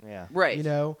product. Yeah. Right. You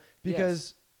know,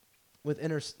 because with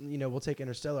we'll take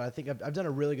Interstellar. I think I've done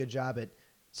a really good job at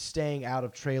staying out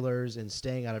of trailers and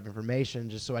staying out of information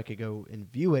just so I could go and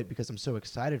view it because I'm so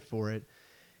excited for it.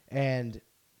 And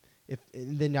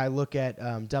then I look at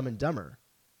Dumb and Dumber,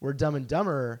 where Dumb and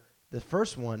Dumber, the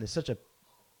first one, is such a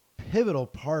pivotal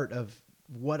part of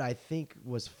what I think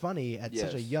was funny at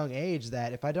such a young age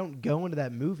that if I don't go into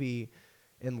that movie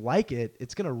and like it,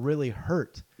 it's gonna really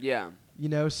hurt. Yeah. You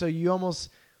know, so you almost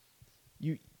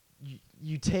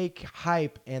you take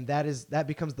hype and that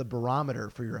becomes the barometer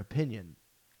for your opinion.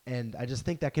 And I just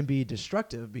think that can be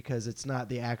destructive because it's not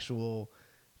the actual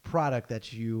product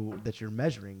that you're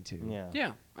measuring to. Yeah.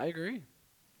 Yeah, I agree.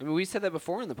 I mean, we said that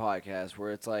before in the podcast,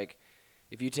 where it's like,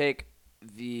 if you take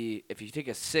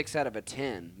a 6 out of a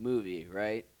 10 movie,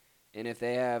 right, and if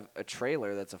they have a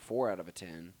trailer that's a 4 out of a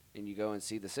 10, and you go and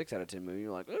see the 6 out of 10 movie,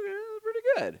 you're like, okay, that's pretty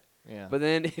good. Yeah. But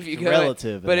then if you It's go,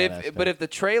 relative in but that if the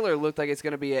trailer looked like it's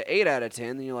going to be an 8 out of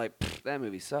 10, then you're like, that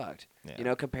movie sucked. Yeah. You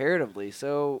know, comparatively.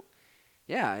 So,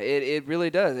 yeah, it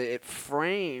really does. It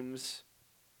frames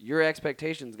your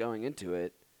expectations going into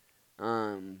it.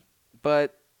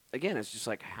 But again, it's just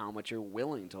like how much you're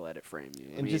willing to let it frame you.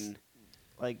 I And mean, just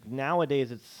like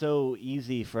nowadays, it's so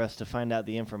easy for us to find out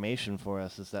the information for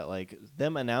us. Is that like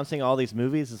them announcing all these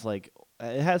movies is like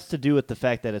it has to do with the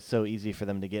fact that it's so easy for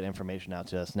them to get information out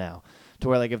to us now. To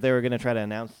where like if they were going to try to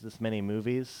announce this many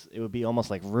movies, it would be almost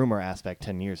like rumor aspect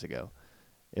 10 years ago.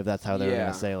 If that's how they were Yeah.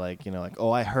 going to say, like, you know, like, oh,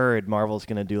 I heard Marvel's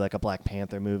going to do like a Black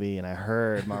Panther movie, and I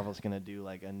heard Marvel's going to do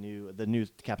like the new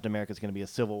Captain America's going to be a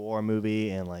Civil War movie,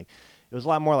 and like it was a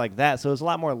lot more like that. So it was a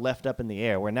lot more left up in the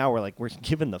air. Where now we're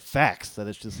given the facts that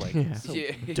it's just like so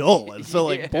Yeah. dull and so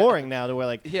Yeah. like boring now. To where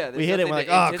like Yeah, there's we hit it, nothing we're like,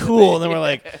 to oh, anticipate. cool, and then we're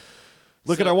like.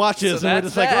 Look at So- our watches, so and we're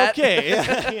that's just like, that. okay,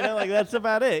 yeah, you know, like that's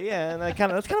about it, yeah. And that's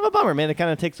kind of a bummer, man. It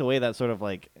kind of takes away that sort of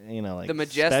like, you know, like The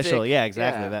majestic- special, yeah,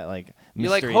 exactly, yeah. that like you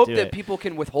like mystery hope to that it. people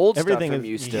can withhold Everything stuff from is,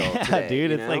 you still. yeah, today, dude.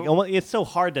 you It's like know? almost, it's so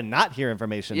hard to not hear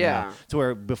information now. Yeah. To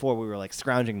where before we were like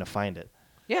scrounging to find it.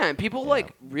 Yeah, and people Yeah.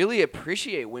 like really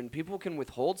appreciate when people can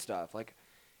withhold stuff. Like,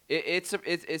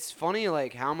 it's funny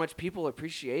like how much people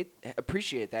appreciate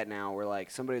that now. Where like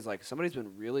somebody's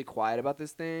been really quiet about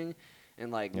this thing,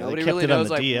 and like Yeah, they nobody kept really it on knows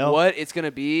the like DL. what it's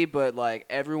gonna be, but like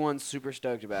everyone's super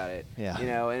stoked about it. Yeah. you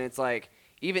know, and it's like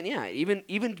even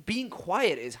being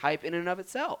quiet is hype in and of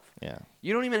itself. Yeah.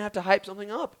 You don't even have to hype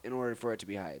something up in order for it to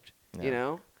be hyped. Yeah. You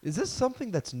know. Is this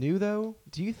something that's new though?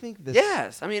 Do you think this?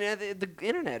 Yes, I mean the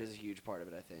internet is a huge part of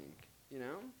it. I think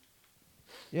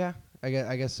Yeah, I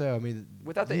guess so. I mean,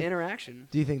 without the do you- interaction,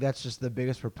 do you think that's just the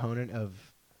biggest proponent of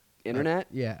internet.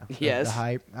 yeah. of Yes. The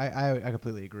hype. I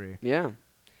completely agree. Yeah,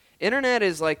 internet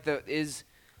is like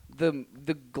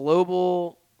the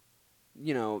global,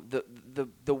 you know,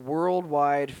 the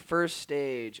worldwide first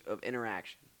stage of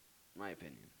interaction. In my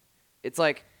opinion, it's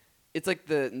like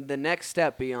the next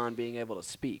step beyond being able to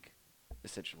speak.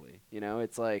 Essentially, you know,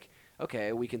 it's like,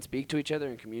 okay, we can speak to each other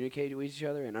and communicate with each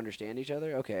other and understand each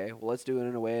other. Okay, well, let's do it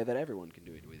in a way that everyone can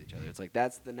do it with each other. It's like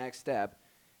that's the next step,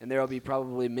 and there will be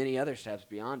probably many other steps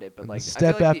beyond it. But And like, the I feel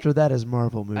step like after that is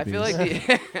Marvel movies. I feel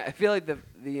like I feel like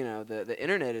the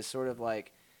internet is sort of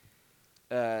like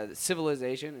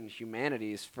civilization and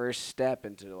humanity's first step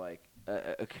into like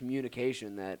a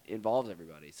communication that involves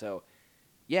everybody. So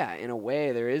yeah, in a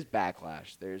way there is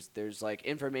backlash. There's like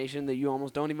information that you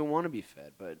almost don't even want to be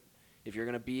fed. But if you're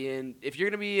gonna be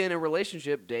in a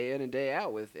relationship day in and day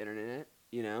out with internet,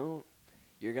 you know,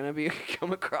 you're gonna be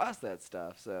come across that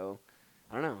stuff. So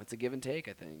I don't know. It's a give and take,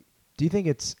 I think. Do you think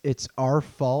it's our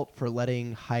fault for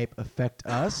letting hype affect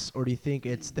us, or do you think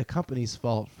it's the company's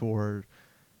fault for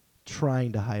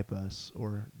trying to hype us,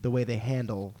 or the way they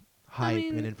handle hype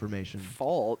mean, and information?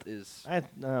 Fault is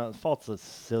Fault's a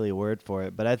silly word for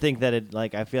it, but I think that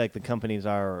I feel like the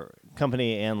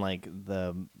company and like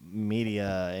the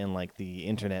media and like the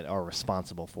internet are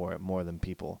responsible for it more than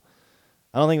people.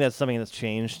 I don't think that's something that's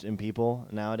changed in people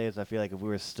nowadays. I feel like if we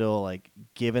were still like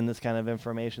given this kind of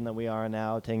information that we are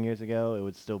now 10 years ago, it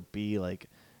would still be like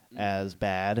as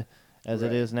bad as it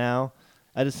Right. is now.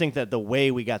 I just think that the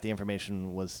way we got the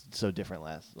information was so different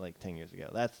 10 years ago.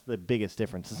 That's the biggest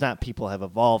difference. It's not people have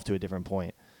evolved to a different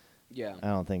point. yeah. I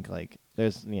don't think I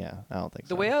don't think so.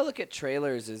 The way I look at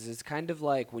trailers is it's kind of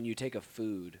like when you take a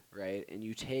food, right? And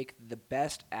you take the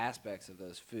best aspects of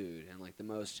those food and like the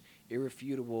most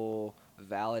irrefutable,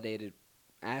 validated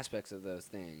aspects of those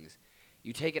things.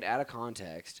 You take it out of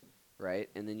context, right?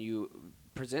 And then you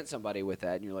present somebody with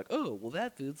that and you're like, "Oh, well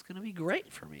that food's going to be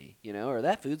great for me," you know, or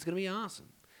that food's going to be awesome.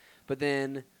 But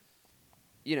then,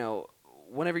 you know,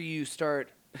 whenever you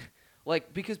start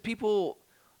like because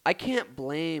I can't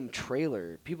blame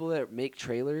people that make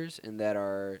trailers and that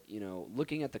are, you know,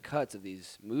 looking at the cuts of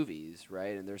these movies,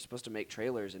 right? And they're supposed to make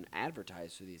trailers and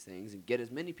advertise for these things and get as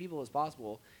many people as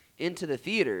possible into the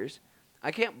theaters.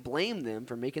 I can't blame them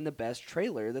for making the best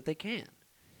trailer that they can.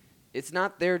 It's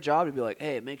not their job to be like,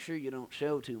 hey, make sure you don't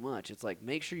show too much. It's like,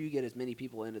 make sure you get as many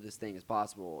people into this thing as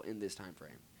possible in this time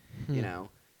frame, you know?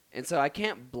 And so I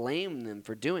can't blame them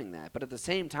for doing that. But at the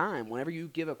same time, whenever you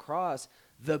give across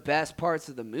the best parts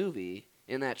of the movie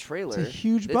in that trailer, It's a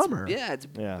huge bummer. Yeah, it's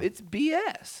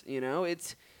BS. You know,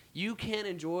 you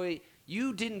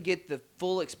you didn't get the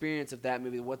full experience of that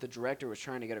movie, what the director was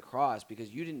trying to get across, because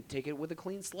you didn't take it with a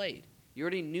clean slate. You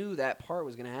already knew that part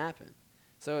was going to happen.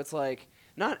 So it's like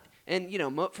not, and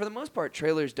for the most part,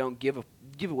 trailers don't give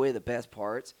away the best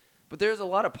parts. But there's a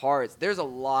lot of parts. There's a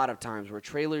lot of times where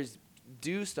trailers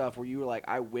do stuff where you were like,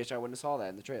 I wish I wouldn't have saw that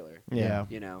in the trailer. Yeah.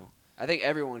 I think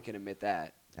everyone can admit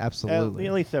that. Absolutely.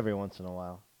 At least every once in a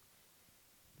while.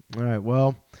 All right.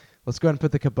 Well, let's go ahead and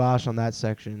put the kibosh on that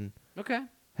section. Okay.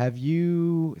 Have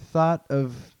you thought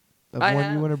of I one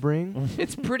have. you want to bring?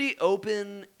 It's pretty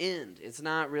open end. It's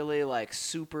not really like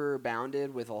super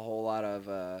bounded with a whole lot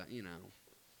of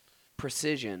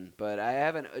precision, but I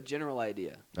have a general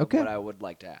idea of what I would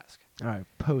like to ask. All right.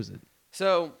 Pose it.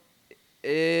 So,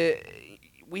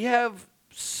 we have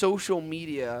social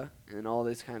media and all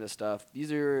this kind of stuff.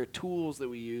 These are tools that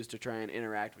we use to try and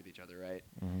interact with each other, right?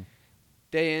 Mm-hmm.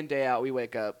 Day in, day out, we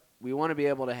wake up. We want to be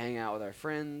able to hang out with our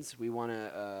friends. We want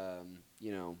to,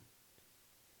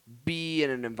 be in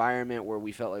an environment where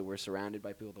we felt like we're surrounded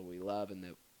by people that we love and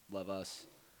that love us.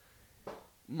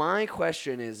 My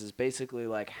question is basically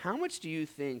like, how much do you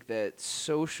think that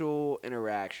social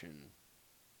interaction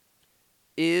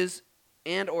is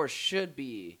and or should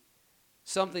be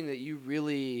something that you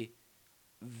really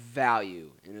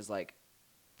value and is like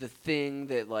the thing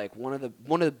that like one of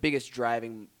the biggest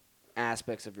driving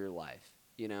aspects of your life,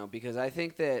 because I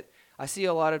think that I see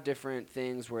a lot of different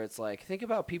things where it's like, think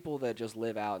about people that just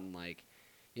live out in like,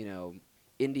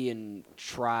 Indian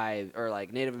tribe or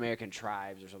like Native American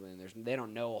tribes or something. They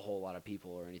don't know a whole lot of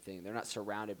people or anything. They're not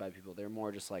surrounded by people. They're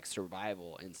more just like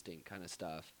survival instinct kind of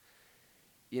stuff.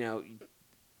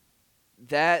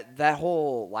 That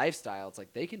whole lifestyle, it's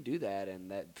like they can do that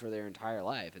and that for their entire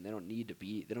life, and they don't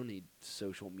need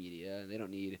social media, and they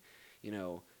don't need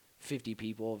 50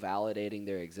 people validating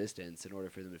their existence in order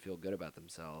for them to feel good about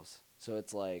themselves. So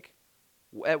it's like,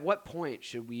 at what point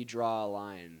should we draw a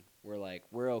line where like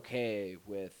we're okay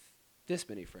with this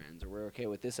many friends, or we're okay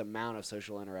with this amount of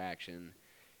social interaction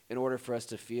in order for us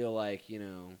to feel like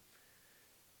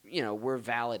we're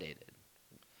validated?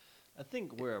 I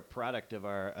think we're a product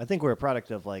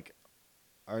of like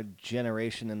our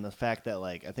generation, and the fact that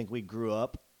like I think we grew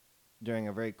up during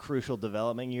a very crucial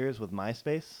development years with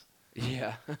MySpace.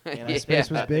 Yeah. And MySpace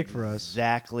was big for us.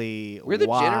 Exactly. We're the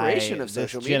why generation of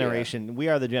this social media. We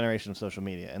are the generation of social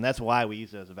media, and that's why we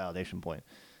use it as a validation point.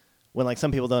 When like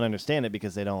some people don't understand it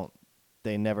because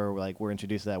they never like were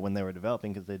introduced to that when they were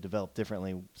developing, because they developed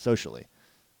differently socially.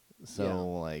 So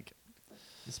like.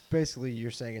 It's basically, you're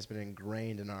saying it's been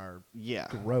ingrained in our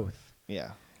growth.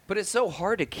 Yeah. But it's so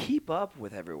hard to keep up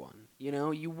with everyone.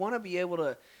 You want to be able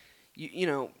to,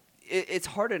 it's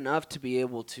hard enough to be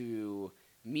able to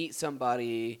meet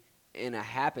somebody in a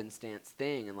happenstance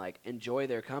thing and like enjoy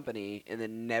their company and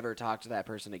then never talk to that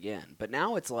person again. But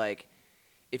now it's like,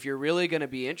 if you're really going to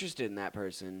be interested in that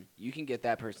person, you can get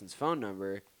that person's phone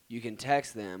number, you can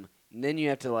text them, and then you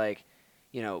have to like,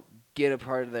 get a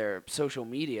part of their social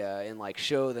media and like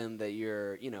show them that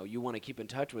you're, you want to keep in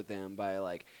touch with them by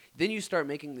like, then you start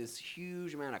making this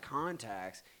huge amount of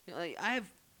contacts. Like I have,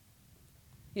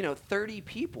 30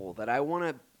 people that I want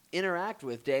to interact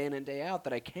with day in and day out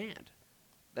that I can't.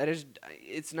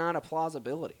 It's not a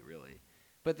plausibility really.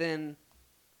 But then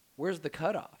where's the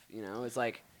cutoff? It's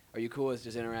like, are you cool with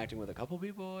just interacting with a couple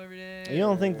people every day? You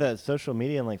don't think that social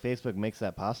media and like Facebook makes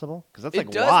that possible? Because that's It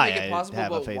like does why make it possible, I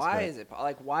have a but Facebook. why is it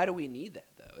like? Why do we need that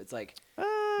though? It's like,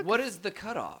 what is the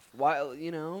cutoff? Why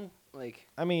like?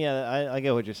 I mean, yeah, I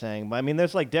get what you're saying, but I mean,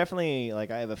 there's like definitely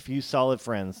like I have a few solid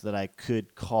friends that I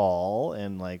could call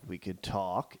and like we could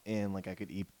talk and like I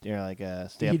could eat, stay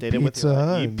Eat updated with pizza you,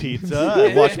 like, eat and- pizza,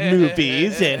 and watch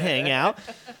movies and hang out.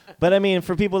 But I mean,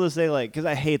 for people to say like, because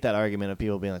I hate that argument of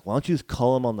people being like, why don't you just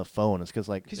call them on the phone? It's because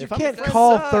like, Because you if I'm- can't that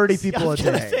call sucks. 30 I people a was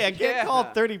gonna day. say, I can't call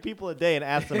Yeah. 30 people a day and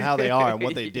ask them how they are and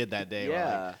what they did that day, or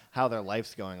Yeah. like how their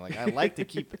life's going. Like I like to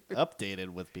keep updated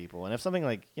with people, and if something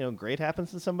like great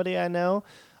happens to somebody I know,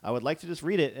 I would like to just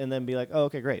read it and then be like, oh,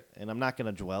 okay, great. And I'm not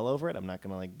gonna dwell over it. I'm not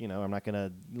gonna I'm not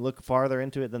gonna look farther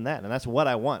into it than that. And that's what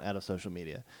I want out of social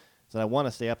media. So I want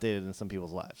to stay updated in some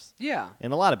people's lives, Yeah.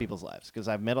 in a lot of people's lives, because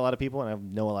I've met a lot of people and I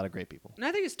know a lot of great people. And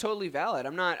I think it's totally valid.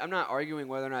 I'm not arguing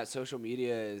whether or not social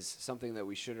media is something that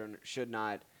we should or should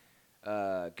not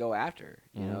go after.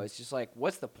 It's just like,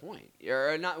 what's the point?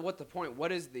 Or not what the point,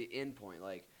 what is the end point?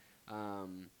 Like,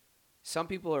 some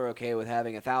people are okay with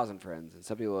having 1,000 friends, and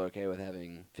some people are okay with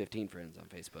having 15 friends on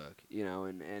Facebook,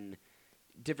 and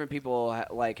different people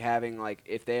like having, like,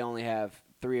 if they only have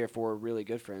 3 or 4 really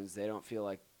good friends, they don't feel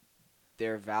like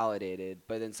they're validated.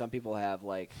 But then some people have,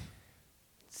 like,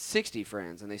 60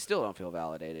 friends and they still don't feel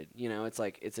validated. You know, it's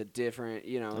like it's a different,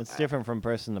 you know. It's different from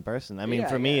person to person. I mean, Yeah,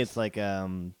 for I me, guess. it's like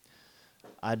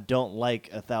I don't like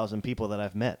 1,000 people that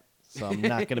I've met. So I'm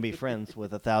not going to be friends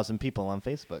with 1,000 people on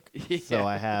Facebook. So Yeah.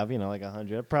 I have, like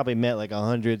 100. I've probably met like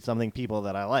 100 something people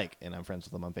that I like, and I'm friends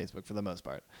with them on Facebook for the most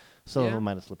part. Some of Yeah. them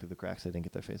might have slipped through the cracks. I didn't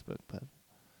get their Facebook, but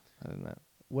other than that.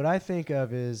 What I think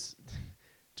of is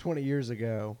 20 years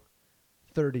ago,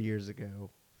 30 years ago,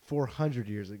 400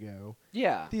 years ago,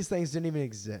 Yeah. these things didn't even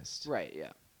exist. Right,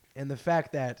 yeah. And the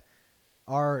fact that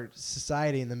our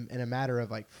society in a matter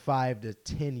of like 5 to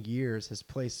 10 years has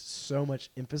placed so much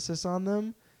emphasis on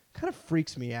them kind of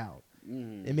freaks me out.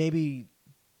 Mhm. It maybe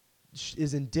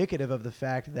is indicative of the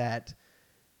fact that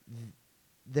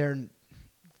they're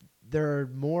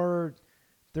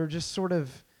just sort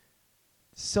of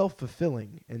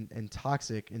self-fulfilling and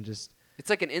toxic and just It's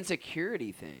like an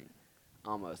insecurity thing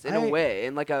almost in I- a way,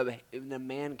 in a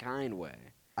mankind way.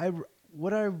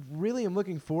 what I really am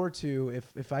looking forward to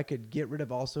if I could get rid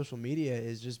of all social media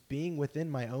is just being within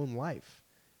my own life,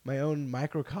 my own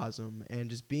microcosm, and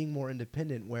just being more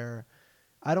independent where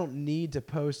I don't need to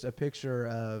post a picture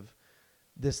of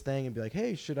this thing and be like,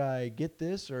 hey, should I get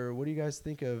this? Or what do you guys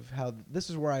think of how this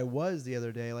is where I was the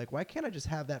other day? Like, why can't I just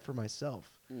have that for myself?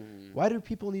 Mhm. Why do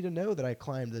people need to know that I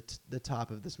climbed the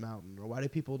top of this mountain? Or why do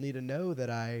people need to know that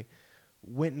I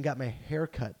went and got my hair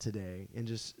cut today? And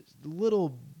just little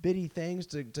bitty things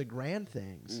to grand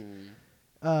things.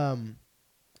 Mhm.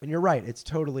 And you're right. It's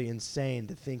totally insane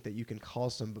to think that you can call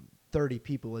some 30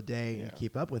 people a day and Yeah.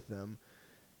 keep up with them.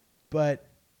 But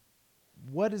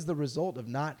what is the result of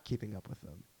not keeping up with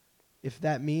them? If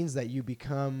that means that you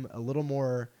become a little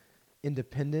more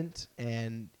independent,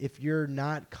 and if you're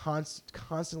not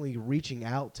constantly reaching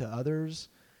out to others,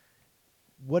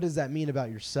 what does that mean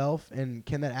about yourself? And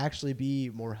can that actually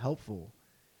be more helpful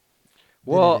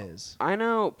than Well, it is? I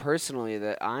know personally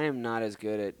that I am not as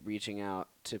good at reaching out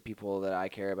to people that I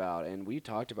care about, and we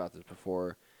talked about this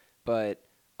before, but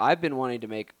I've been wanting to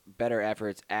make better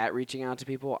efforts at reaching out to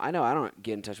people. I know I don't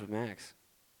get in touch with Max.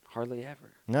 Hardly ever.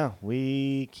 No,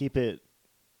 we keep it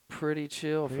Pretty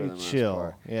chill for the pretty most chill.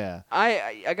 part. Yeah.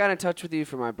 I got in touch with you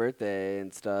for my birthday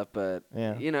and stuff, but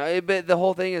Yeah. but the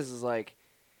whole thing is like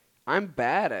I'm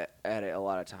bad at it a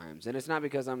lot of times, and it's not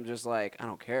because I'm just like I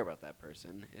don't care about that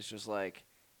person. It's just like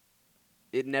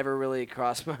it never really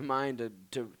crossed my mind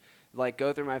to like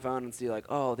go through my phone and see like,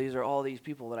 oh, these are all these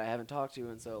people that I haven't talked to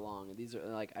in so long, and these are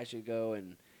like I should go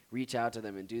and reach out to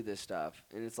them and do this stuff.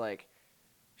 And it's like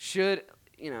should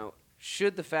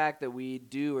the fact that we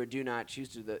do or do not choose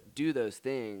to do those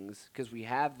things, because we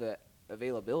have the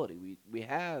availability, we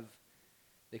have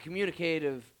the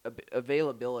communicative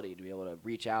availability to be able to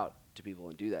reach out to people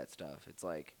and do that stuff. It's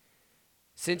like,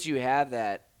 since you have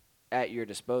that at your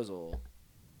disposal,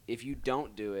 if you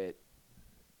don't do it,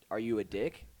 are you a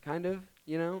dick, kind of,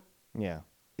 Yeah.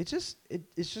 It's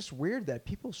just weird that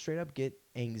people straight up get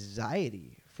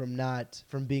anxiety from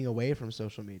being away from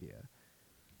social media.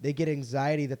 They get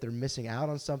anxiety that they're missing out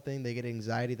on something. They get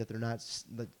anxiety that they're not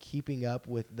keeping up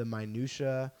with the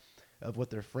minutia of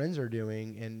what their friends are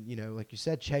doing, and like you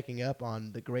said, checking up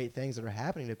on the great things that are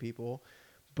happening to people.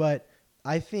 But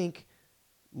I think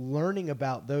learning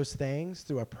about those things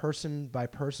through a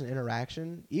person-by-person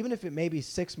interaction, even if it may be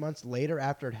 6 months later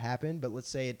after it happened, but let's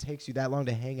say it takes you that long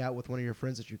to hang out with one of your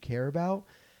friends that you care about,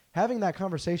 having that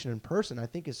conversation in person, I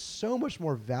think, is so much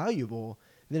more valuable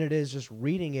than it is just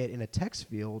reading it in a text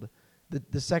field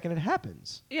the second it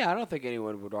happens. Yeah, I don't think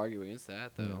anyone would argue against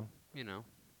that, though.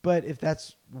 But if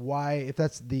that's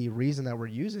the reason that we're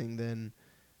using, then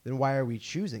why are we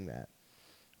choosing that?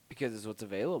 Because it's what's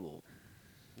available.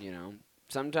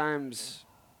 Sometimes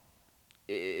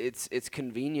it's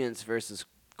convenience versus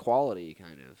quality,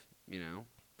 kind of.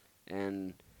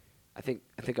 And I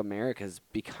think America's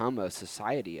become a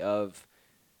society of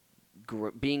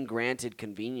being granted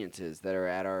conveniences that are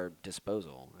at our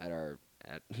disposal,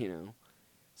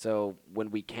 So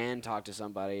when we can talk to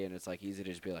somebody and it's like easy to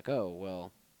just be like, oh,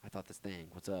 well, I thought this thing,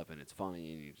 what's up? And it's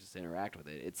funny and you just interact with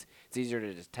it. It's easier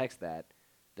to just text that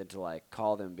than to like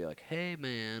call them and be like, hey,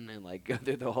 man, and like go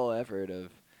through the whole effort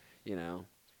of, Well,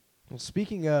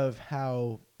 speaking of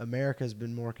how America has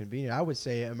been more convenient, I would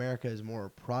say America is more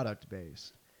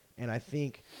product-based. And I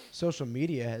think social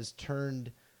media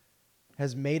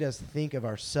has made us think of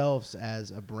ourselves as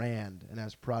a brand and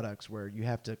as products, where you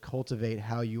have to cultivate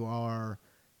how you are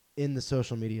in the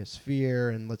social media sphere,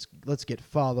 and let's get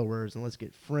followers and let's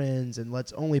get friends and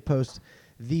let's only post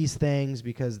these things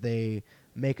because they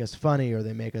make us funny or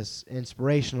they make us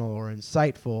inspirational or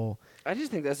insightful. I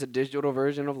just think that's a digital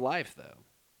version of life, though.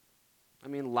 I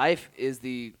mean, life is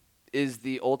the is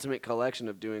the ultimate collection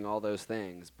of doing all those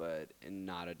things, but in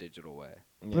not a digital way.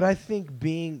 But I think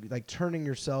being like turning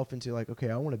yourself into like, okay,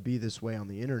 I want to be this way on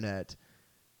the internet.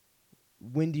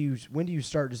 When do you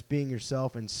start just being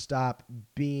yourself and stop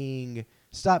doing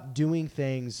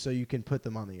things so you can put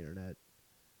them on the internet?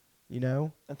 You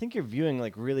know? I think you're viewing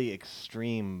like really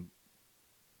extreme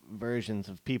versions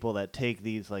of people that take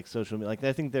these like social media. Like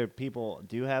I think there people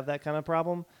do have that kind of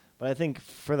problem, but I think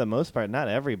for the most part, not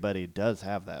everybody does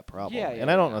have that problem. Yeah, and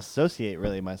I don't yeah. associate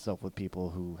really myself with people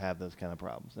who have those kind of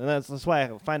problems, and that's why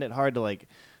I find it hard to like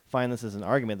find this as an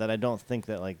argument that I don't think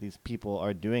that like these people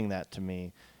are doing that to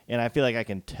me, and I feel like I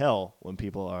can tell when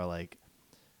people are like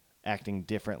acting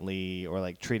differently or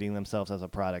like treating themselves as a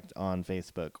product on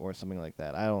Facebook or something like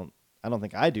that. I don't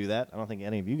think I do that. I don't think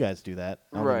any of you guys do that.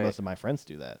 I don't Right. think most of my friends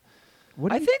do that. What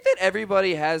do I you- think that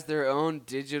everybody has their own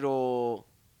digital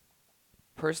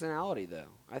personality, though.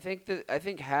 I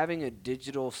think having a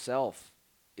digital self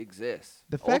exists.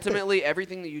 The fact that- Ultimately,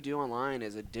 everything that you do online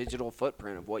is a digital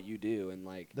footprint of what you do, and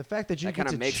like the fact that you that get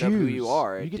kinda to makes choose, up who you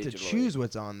are you get to digitally. choose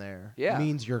what's on there. Yeah.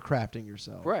 Means you're crafting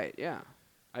yourself. right, yeah,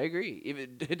 I agree.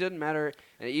 Even it doesn't matter,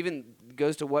 and it even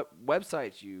goes to what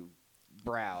websites you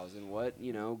browse and what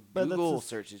But that's Google the-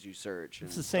 search you search.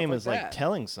 It's and the same stuff as like that.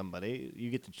 telling somebody.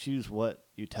 You get to choose what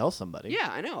you tell somebody. Yeah,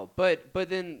 I know, but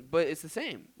it's the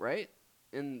same, right?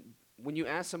 And when you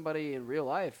ask somebody in real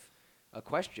life a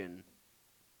question,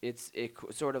 it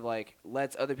sort of like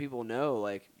lets other people know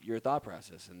like your thought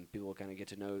process, and people kind of get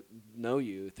to know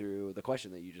you through the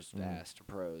question that you just asked or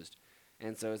posed.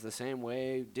 And so it's the same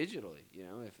way digitally.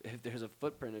 If there's a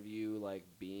footprint of you like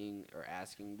being or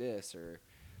asking this or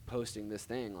posting this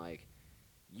thing, like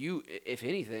you, if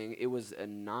anything, it was a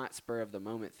not spur of the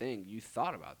moment thing. You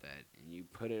thought about that and you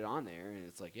put it on there, and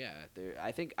it's like, yeah,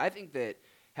 I think that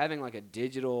having like a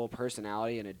digital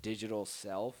personality and a digital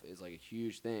self is like a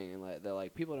huge thing, and that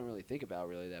like people don't really think about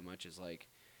really that much is like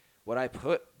what I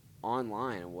put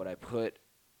online and what I put,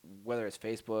 whether it's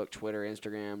Facebook, Twitter,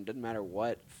 Instagram, doesn't matter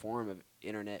what form of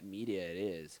internet media it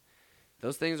is.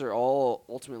 Those things are all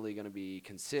ultimately going to be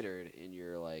considered in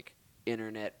your like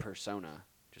internet persona,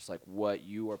 just like what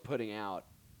you are putting out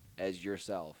as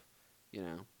yourself,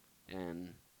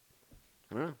 and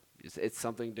I don't know. It's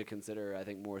something to consider, I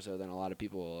think, more so than a lot of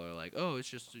people are like, oh, it's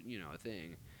just, a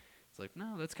thing. It's like,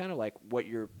 no, that's kind of like what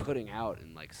you're putting out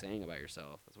and like saying about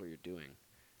yourself. That's what you're doing.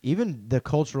 Even the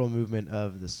cultural movement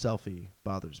of the selfie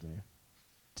bothers me,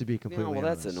 to be completely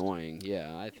that's honest. annoying.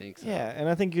 Yeah, I think so. Yeah, and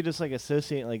I think you just like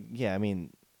associate like I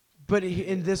mean, But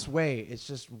in this way, it's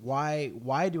just why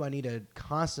do I need to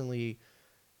constantly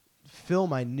fill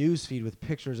my news feed with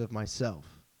pictures of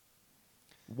myself?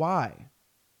 Why?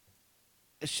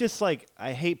 it's just like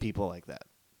I hate people like that.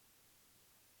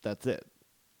 That's it.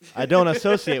 I don't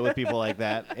associate with people like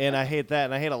that, and I hate that,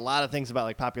 and I hate a lot of things about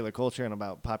like popular culture and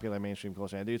about popular mainstream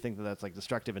culture. I do think that that's like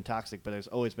destructive and toxic, but there's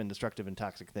always been destructive and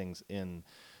toxic things in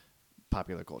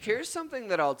popular culture. Here's something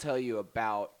that I'll tell you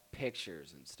about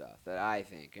pictures and stuff that I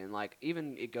think, and like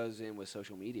even it goes in with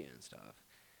social media and stuff.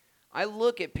 I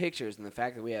look at pictures and the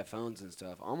fact that we have phones and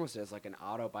stuff almost as like an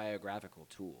autobiographical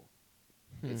tool.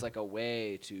 It's like a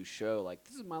way to show like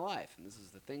this is my life and this is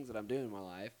the things that I'm doing in my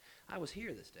life. I was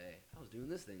here this day. I was doing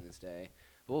this thing this day.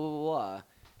 Blah blah blah. Blah.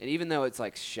 And even though it's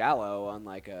like shallow on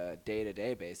like a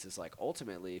day-to-day basis, like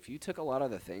ultimately if you took a lot of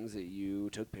the things that you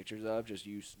took pictures of, just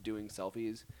you doing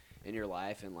selfies in your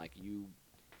life, and like you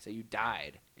say you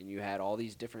died and you had all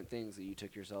these different things that you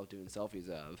took yourself doing selfies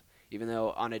of, even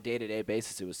though on a day-to-day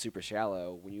basis it was super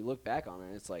shallow, when you look back on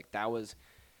it, it's like that was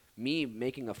me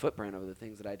making a footprint of the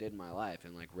things that I did in my life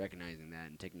and like recognizing that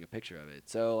and taking a picture of it.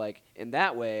 So like in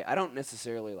that way, I don't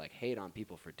necessarily like hate on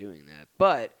people for doing that,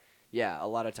 but yeah, a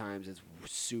lot of times it's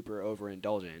super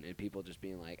overindulgent and people just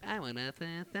being like, I want a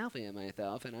selfie of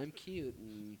myself and I'm cute.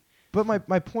 And But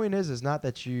my point is not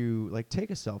that you like take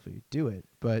a selfie, do it,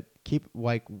 but keep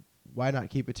like why not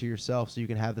keep it to yourself so you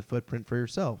can have the footprint for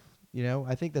yourself?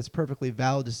 I think that's perfectly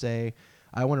valid to say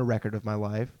I want a record of my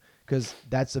life, because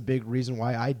that's a big reason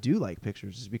why I do like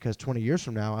pictures, is because 20 years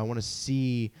from now I want to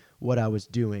see what I was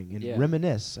doing and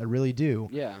reminisce. I really do.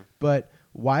 yeah. But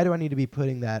why do I need to be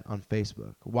putting that on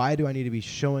Facebook? Why do I need to be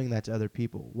showing that to other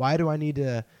people? Why do I need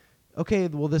to, okay,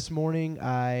 well, this morning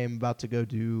I'm about to go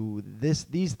do these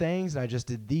things, and I just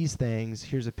did these things.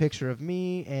 Here's a picture of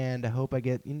me, and I hope I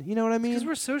get, you know what I mean? Because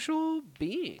we're social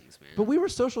beings, man. But we were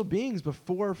social beings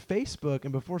before Facebook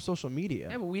and before social media.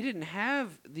 Yeah, but we didn't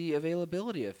have the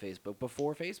availability of Facebook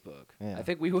before Facebook. Yeah. I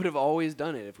think we would have always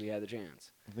done it if we had the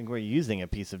chance. I think we're using a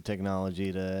piece of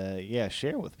technology to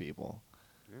share with people.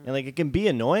 And like it can be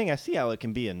annoying. I see how it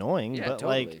can be annoying, Yeah, but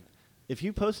totally. like if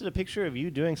you posted a picture of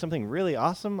you doing something really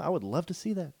awesome, I would love to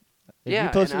see that. If Yeah, you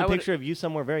posted and a I would- picture of you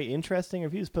somewhere very interesting, or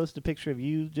if you just posted a picture of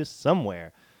you just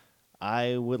somewhere,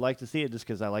 I would like to see it just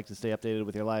because I like to stay updated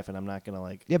with your life, and I'm not going to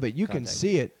like. Yeah, but you can contact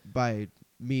see it by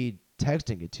me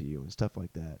texting it to you and stuff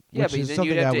like that. Yeah, which but is then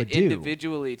something you'd have I to would do.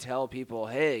 individually tell people,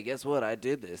 "Hey, guess what? I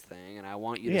did this thing, and I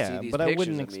want you to see these but I pictures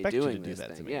wouldn't of me expect you to doing do this that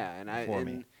thing." to me Yeah, and for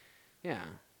me. yeah,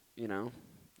 you know,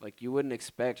 like you wouldn't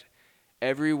expect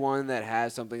everyone that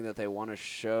has something that they want to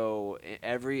show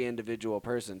every individual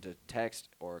person to text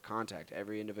or contact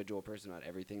every individual person about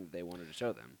everything that they wanted to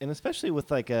show them. And especially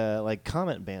with like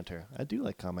comment banter, I do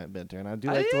like comment banter, and I do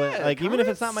like yeah, like even if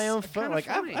it's not my own comments are fun. kinda Like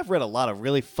funny. I've read a lot of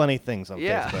really funny things on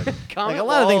Yeah. Facebook. Like Comment a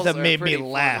lot of things walls that are made me pretty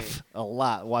laugh a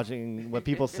lot watching what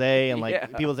people say and like Yeah.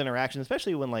 people's interaction,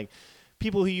 especially when like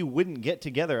people who you wouldn't get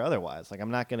together otherwise. Like I'm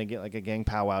not gonna get like a gang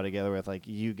powwow together with like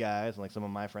you guys and like some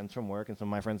of my friends from work and some of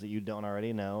my friends that you don't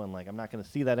already know, and like I'm not gonna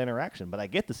see that interaction, but I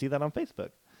get to see that on Facebook,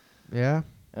 Yeah,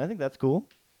 and I think that's cool.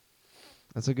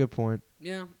 that's a good point.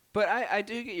 Yeah, but I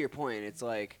do get your point. It's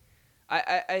like,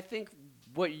 I think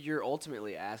what you're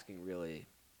ultimately asking really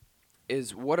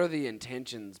is what are the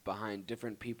intentions behind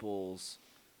different people's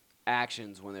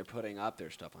actions when they're putting up their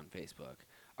stuff on Facebook?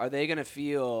 Are they going to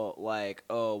feel like,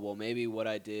 oh, well, maybe what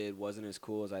I did wasn't as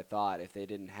cool as I thought if they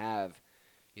didn't have,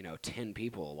 10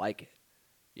 people like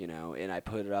it, and I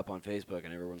put it up on Facebook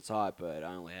and everyone saw it, but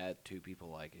I only had 2 people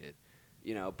like it,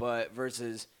 but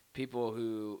versus people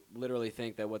who literally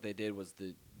think that what they did was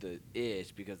the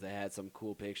ish because they had some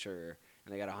cool picture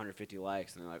and they got 150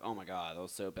 likes and they're like, oh my God, that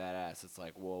was so badass. It's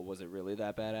like, well, was it really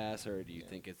that badass, or do you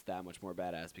think it's that much more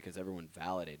badass because everyone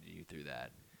validated you through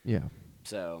that? Yeah.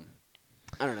 So,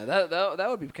 I don't know. That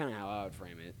would be kind of how I would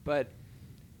frame it. But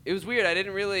it was weird. I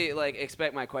didn't really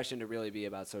expect my question to really be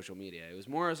about social media. It was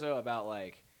more so about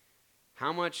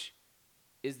how much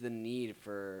is the need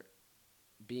for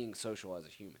being social as a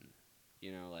human?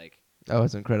 Oh,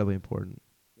 it's incredibly important.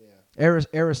 Yeah.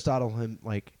 Aristotle,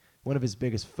 one of his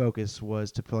biggest focus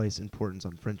was to place importance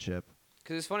on friendship.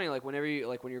 Because it's funny, whenever you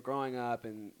when you're growing up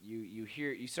and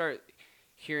you start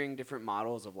hearing different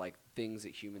models of things that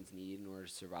humans need in order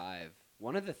to survive.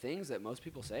 One of the things that most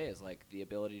people say is the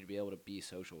ability to be able to be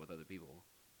social with other people.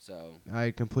 So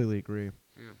I completely agree.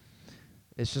 Yeah.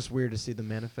 It's just weird to see them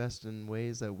manifest in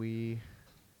ways that we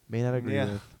may not agree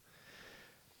Yeah. with.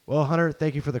 Well, Hunter,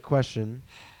 thank you for the question.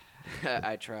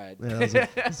 I tried. Yeah,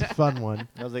 that was a fun one.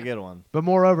 That was a good one. But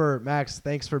moreover, Max,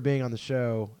 thanks for being on the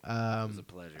show. It was a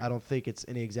pleasure. I don't think it's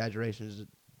any exaggeration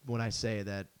when I say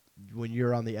that when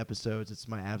you're on the episodes, it's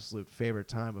my absolute favorite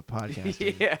time of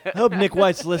podcasting. Yeah. I hope Nick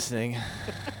White's listening.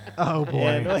 Oh, boy.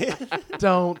 Yeah, no,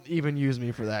 Don't even use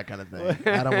me for that kind of thing.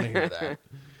 I don't want to hear that.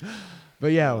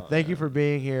 But, yeah, thank you for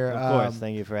being here. Of course,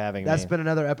 thank you for having That's me. been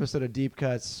another episode of Deep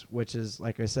Cuts, which is,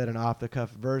 like I said, an off-the-cuff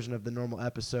version of the normal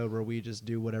episode where we just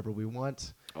do whatever we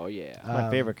want. Oh yeah. my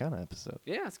favorite kind of episode.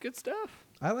 Yeah, it's good stuff.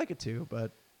 I like it too,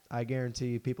 but I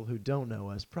guarantee people who don't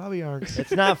know us probably aren't.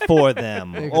 It's not for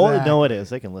them. Oh, Exactly. no, it is.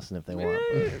 They can listen if they want.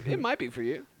 It might be for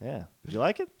you. Yeah. Did you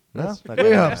like it? That's- No?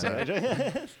 we hope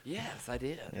so. Yes, I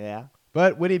did. Yeah.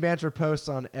 But Witty Banter posts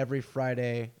on every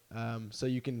Friday, so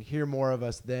you can hear more of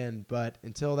us then. But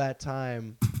until that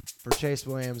time, for Chase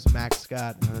Williams, Max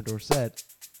Scott, and Hunter Dorsett,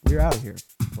 we're out of here.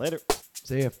 Later.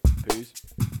 See ya. Peace.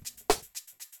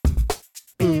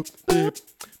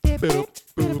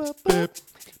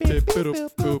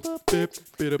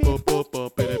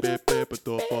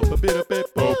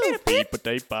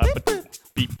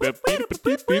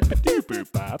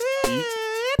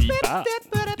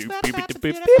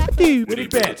 Witty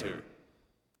banter.